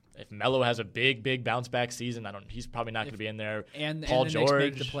mean, if Melo has a big bounce back season, he's probably not going to be in there. And Paul the George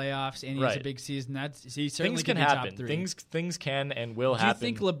Knicks make the playoffs, and he has a big season. He certainly things can be happen. Top 3. Things can and will happen. happen. Do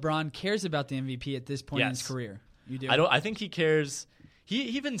you think LeBron cares about the MVP at this point in his career? You do. I think he cares. He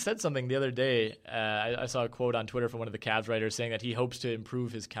even said something the other day. I saw a quote on Twitter from one of the Cavs writers saying that he hopes to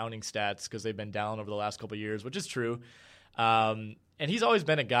improve his counting stats because they've been down over the last couple of years, which is true. And he's always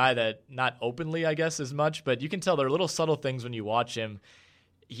been a guy that, not openly, I guess, as much, but you can tell there are little subtle things when you watch him.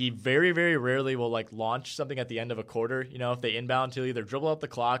 He very, very rarely will launch something at the end of a quarter. You know, if they inbound, he'll either dribble out the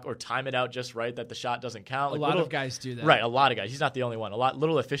clock or time it out just right that the shot doesn't count. A lot of guys do that. Right, a lot of guys. He's not the only one.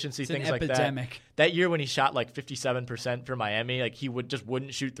 Little efficiency things like that. It's an epidemic. That year when he shot 57% for Miami, he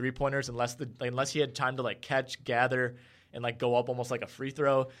wouldn't shoot 3-pointers unless he had time to catch, gather, and go up almost like a free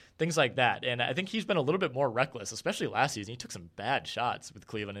throw, things like that. And I think he's been a little bit more reckless, especially last season. He took some bad shots with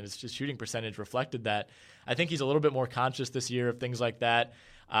Cleveland, and his shooting percentage reflected that. I think he's a little bit more conscious this year of things like that.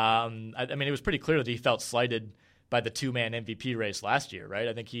 I mean, it was pretty clear that he felt slighted by the 2-man MVP race last year, right?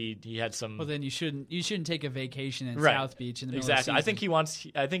 I think he had some. Well, then you shouldn't take a vacation in South Beach in the middle of the season. I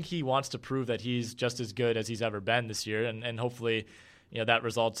think he wants to prove that he's just as good as he's ever been this year, and hopefully, that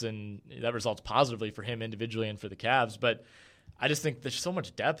results positively for him individually and for the Cavs. But I just think there's so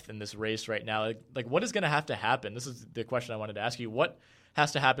much depth in this race right now. What is going to have to happen? This is the question I wanted to ask you. What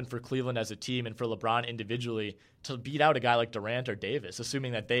has to happen for Cleveland as a team and for LeBron individually to beat out a guy like Durant or Davis,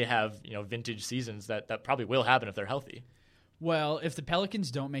 assuming that they have vintage seasons that probably will happen if they're healthy? Well, if the Pelicans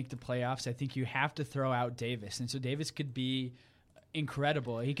don't make the playoffs, I think you have to throw out Davis, and so Davis could be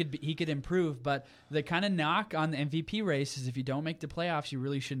incredible. He could improve, but the kind of knock on the MVP race is if you don't make the playoffs, you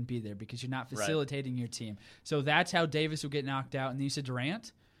really shouldn't be there because you're not facilitating your team. So that's how Davis will get knocked out. And then you said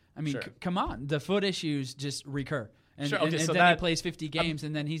Durant. I mean, come on, the foot issues just recur. And, sure. Okay, and so then he plays 50 games,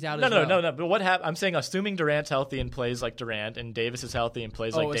 and then he's out as well. No. But what happens? I'm saying assuming Durant's healthy and plays like Durant, and Davis is healthy and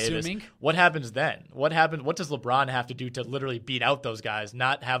plays like Davis. What happens then? What does LeBron have to do to literally beat out those guys,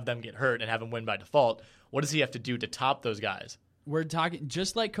 not have them get hurt and have them win by default? What does he have to do to top those guys? We're talking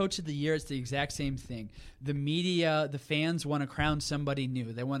just like Coach of the Year. It's the exact same thing. The media, the fans want to crown somebody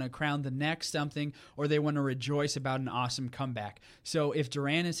new. They want to crown the next something, or they want to rejoice about an awesome comeback. So if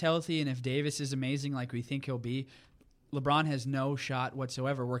Durant is healthy and if Davis is amazing like we think he'll be, LeBron has no shot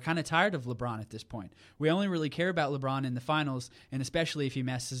whatsoever. We're kind of tired of LeBron at this point. We only really care about LeBron in the finals, and especially if he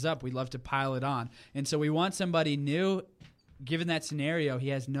messes up, we love to pile it on. And so we want somebody new. Given that scenario, he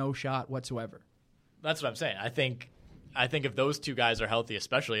has no shot whatsoever. That's what I'm saying. I think if those two guys are healthy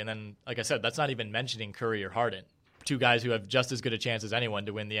especially, and then, like I said, that's not even mentioning Curry or Harden, two guys who have just as good a chance as anyone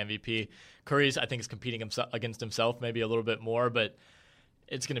to win the MVP. Curry's, I think, is competing against himself maybe a little bit more, but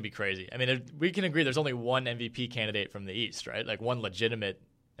it's going to be crazy. I mean, we can agree there's only one MVP candidate from the East, right? One legitimate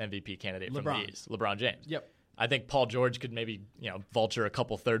MVP candidate from the East, LeBron James. Yep. I think Paul George could maybe vulture a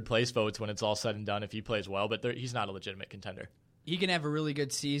couple third-place votes when it's all said and done if he plays well, but he's not a legitimate contender. He can have a really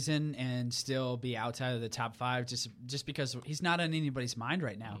good season and still be outside of the top 5 just because he's not on anybody's mind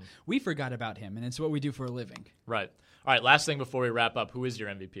right now. We forgot about him, and it's what we do for a living. Right. All right, last thing before we wrap up, who is your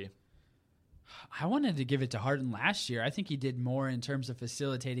MVP? I wanted to give it to Harden last year. I think he did more in terms of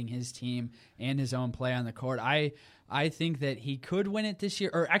facilitating his team and his own play on the court. I think that he could win it this year,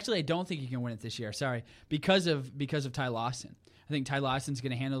 or actually I don't think he can win it this year, because of Ty Lawson. I think Ty Lawson's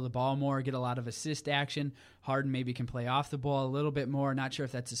going to handle the ball more, get a lot of assist action. Harden maybe can play off the ball a little bit more. Not sure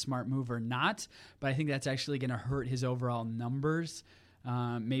if that's a smart move or not, but I think that's actually going to hurt his overall numbers.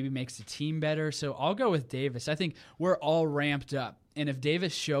 Maybe makes the team better. So I'll go with Davis. I think we're all ramped up. And if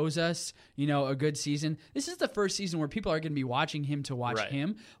Davis shows us, a good season, this is the first season where people are going to be watching him to watch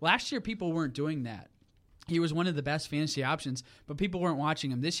him. Last year, people weren't doing that. He was one of the best fantasy options, but people weren't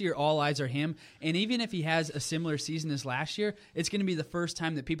watching him. This year, all eyes are him. And even if he has a similar season as last year, it's going to be the first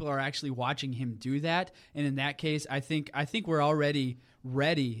time that people are actually watching him do that. And in that case, I think we're already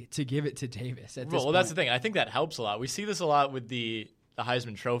ready to give it to Davis at this point. Well, that's the thing. I think that helps a lot. We see this a lot with the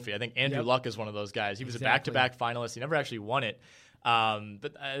Heisman Trophy. I think Andrew Luck is one of those guys. He was a back-to-back finalist. He never actually won it.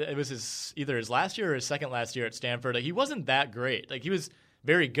 But it was either his last year or his second last year at Stanford. He wasn't that great. He was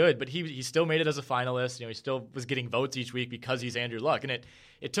very good, but he still made it as a finalist. He still was getting votes each week because he's Andrew Luck. And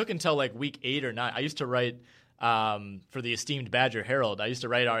it took until week 8 or 9. I used to write for the esteemed Badger Herald. I used to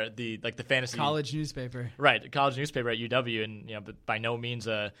write the fantasy college newspaper. Right, college newspaper at UW, and but by no means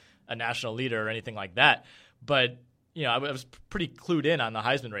a national leader or anything like that. But I was pretty clued in on the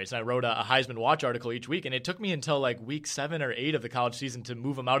Heisman race, and I wrote a Heisman Watch article each week, and it took me until like week 7 or 8 of the college season to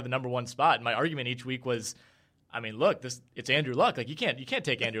move him out of the number 1 spot. And my argument each week was, look, it's Andrew Luck. Like you can't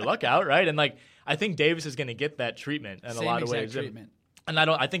take Andrew Luck out, right? And like I think Davis is going to get that treatment in a lot of ways. And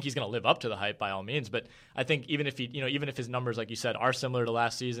I think he's going to live up to the hype by all means. But I think even if his numbers, like you said, are similar to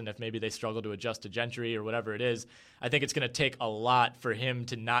last season, if maybe they struggle to adjust to Gentry or whatever it is, I think it's going to take a lot for him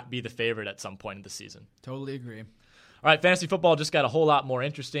to not be the favorite at some point in the season. Totally agree. All right, fantasy football just got a whole lot more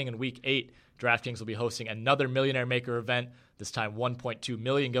interesting. In Week 8, DraftKings will be hosting another Millionaire Maker event. This time, $1.2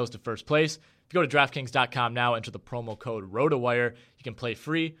 million goes to first place. If you go to DraftKings.com now, enter the promo code ROTOWIRE. You can play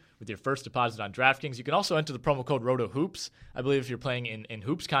free with your first deposit on DraftKings. You can also enter the promo code ROTOHOOPS, I believe, if you're playing in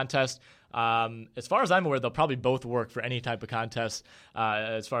Hoops contest. As far as I'm aware, they'll probably both work for any type of contest.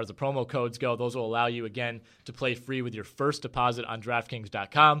 As far as the promo codes go, those will allow you, again, to play free with your first deposit on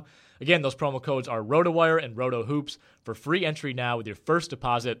DraftKings.com. Again, those promo codes are ROTOWIRE and ROTOHOOPS for free entry now with your first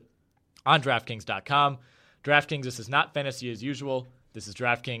deposit on DraftKings.com. DraftKings, this is not fantasy as usual. This is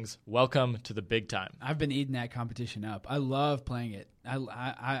DraftKings. Welcome to the big time. I've been eating that competition up. I love playing it.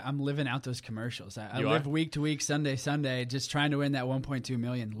 I'm living out those commercials. I live week to week, Sunday, just trying to win that $1.2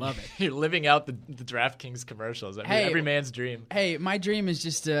 million. Love it. You're living out the DraftKings commercials. Every man's dream. Hey, my dream is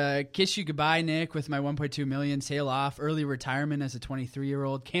just to kiss you goodbye, Nick, with my $1.2 million, sail off, early retirement as a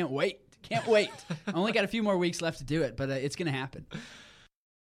 23-year-old. Can't wait. I only got a few more weeks left to do it, but it's going to happen.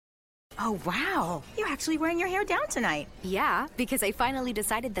 Oh, wow. You're actually wearing your hair down tonight. Yeah, because I finally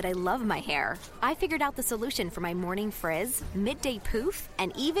decided that I love my hair. I figured out the solution for my morning frizz, midday poof,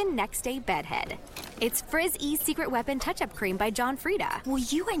 and even next day bedhead. It's Frizz E Secret Weapon Touch-Up Cream by John Frieda. Well,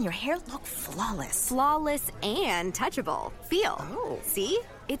 you and your hair look flawless. Flawless and touchable. Feel. Oh. See?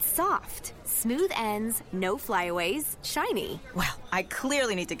 It's soft, smooth ends, no flyaways, shiny. Well, I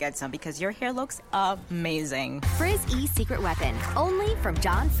clearly need to get some because your hair looks amazing. Frizz E Secret Weapon, only from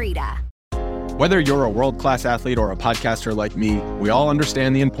John Frieda. Whether you're a world-class athlete or a podcaster like me, we all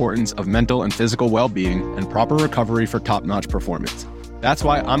understand the importance of mental and physical well-being and proper recovery for top-notch performance. That's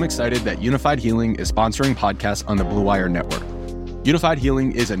why I'm excited that Unified Healing is sponsoring podcasts on the Blue Wire Network. Unified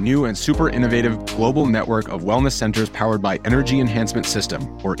Healing is a new and super innovative global network of wellness centers powered by Energy Enhancement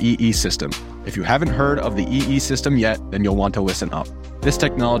System, or EE System. If you haven't heard of the EE System yet, then you'll want to listen up. This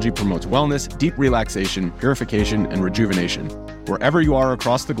technology promotes wellness, deep relaxation, purification, and rejuvenation. Wherever you are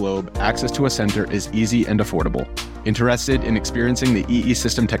across the globe, access to a center is easy and affordable. Interested in experiencing the EE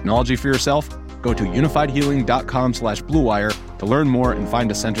System technology for yourself? Go to unifiedhealing.com/bluewire to learn more and find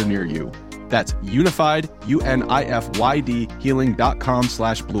a center near you. That's unified, UNIFYD,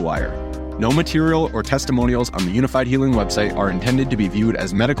 healing.com/bluewire. No material or testimonials on the Unified Healing website are intended to be viewed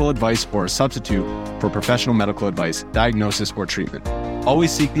as medical advice or a substitute for professional medical advice, diagnosis, or treatment. Always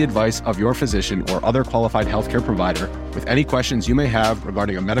seek the advice of your physician or other qualified healthcare provider with any questions you may have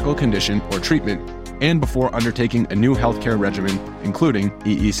regarding a medical condition or treatment and before undertaking a new healthcare regimen, including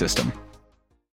EE System.